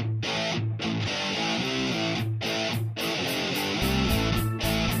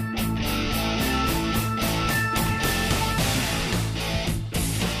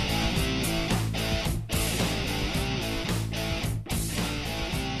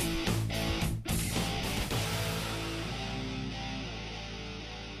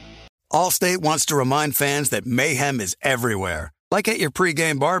 Allstate wants to remind fans that mayhem is everywhere, like at your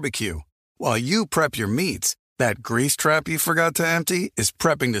pregame barbecue. While you prep your meats, that grease trap you forgot to empty is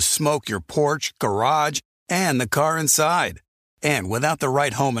prepping to smoke your porch, garage, and the car inside. And without the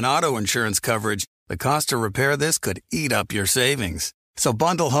right home and auto insurance coverage, the cost to repair this could eat up your savings. So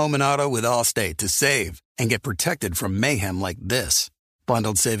bundle home and auto with Allstate to save and get protected from mayhem like this.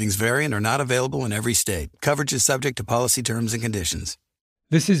 Bundled savings vary and are not available in every state. Coverage is subject to policy terms and conditions.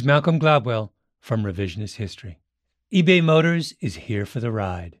 This is Malcolm Gladwell from Revisionist History. eBay Motors is here for the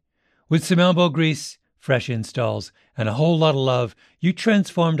ride. With some elbow grease, fresh installs, and a whole lot of love, you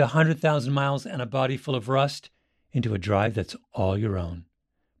transformed 100,000 miles and a body full of rust into a drive that's all your own.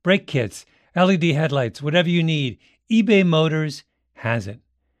 Brake kits, LED headlights, whatever you need, eBay Motors has it.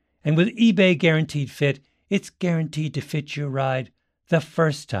 And with eBay Guaranteed Fit, it's guaranteed to fit your ride the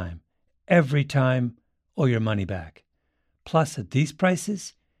first time, every time, or your money back. Plus, at these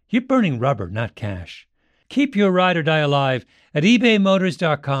prices, you're burning rubber, not cash. Keep your ride or die alive at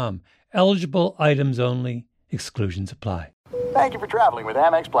ebaymotors.com. Eligible items only. Exclusions apply. Thank you for traveling with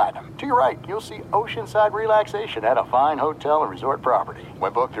Amex Platinum. To your right, you'll see oceanside relaxation at a fine hotel and resort property.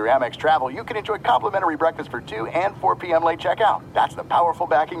 When booked through Amex Travel, you can enjoy complimentary breakfast for 2 and 4 p.m. late checkout. That's the powerful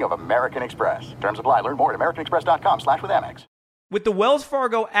backing of American Express. Terms apply. Learn more at americanexpress.com/withAmex. With the Wells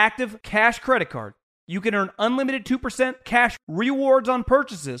Fargo Active Cash Credit Card, you can earn unlimited 2% cash rewards on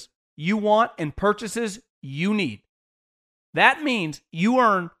purchases you want and purchases you need. That means you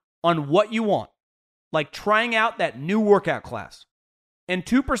earn on what you want, like trying out that new workout class, and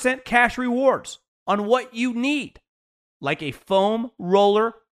 2% cash rewards on what you need, like a foam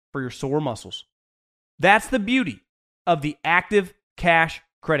roller for your sore muscles. That's the beauty of the Active Cash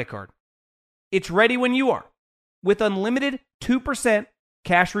Credit Card. It's ready when you are, with unlimited 2%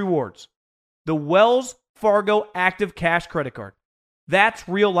 cash rewards. The Wells Fargo Active Cash Credit Card. That's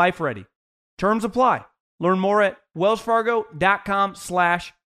real life ready. Terms apply. Learn more at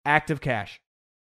wellsfargo.com/activecash.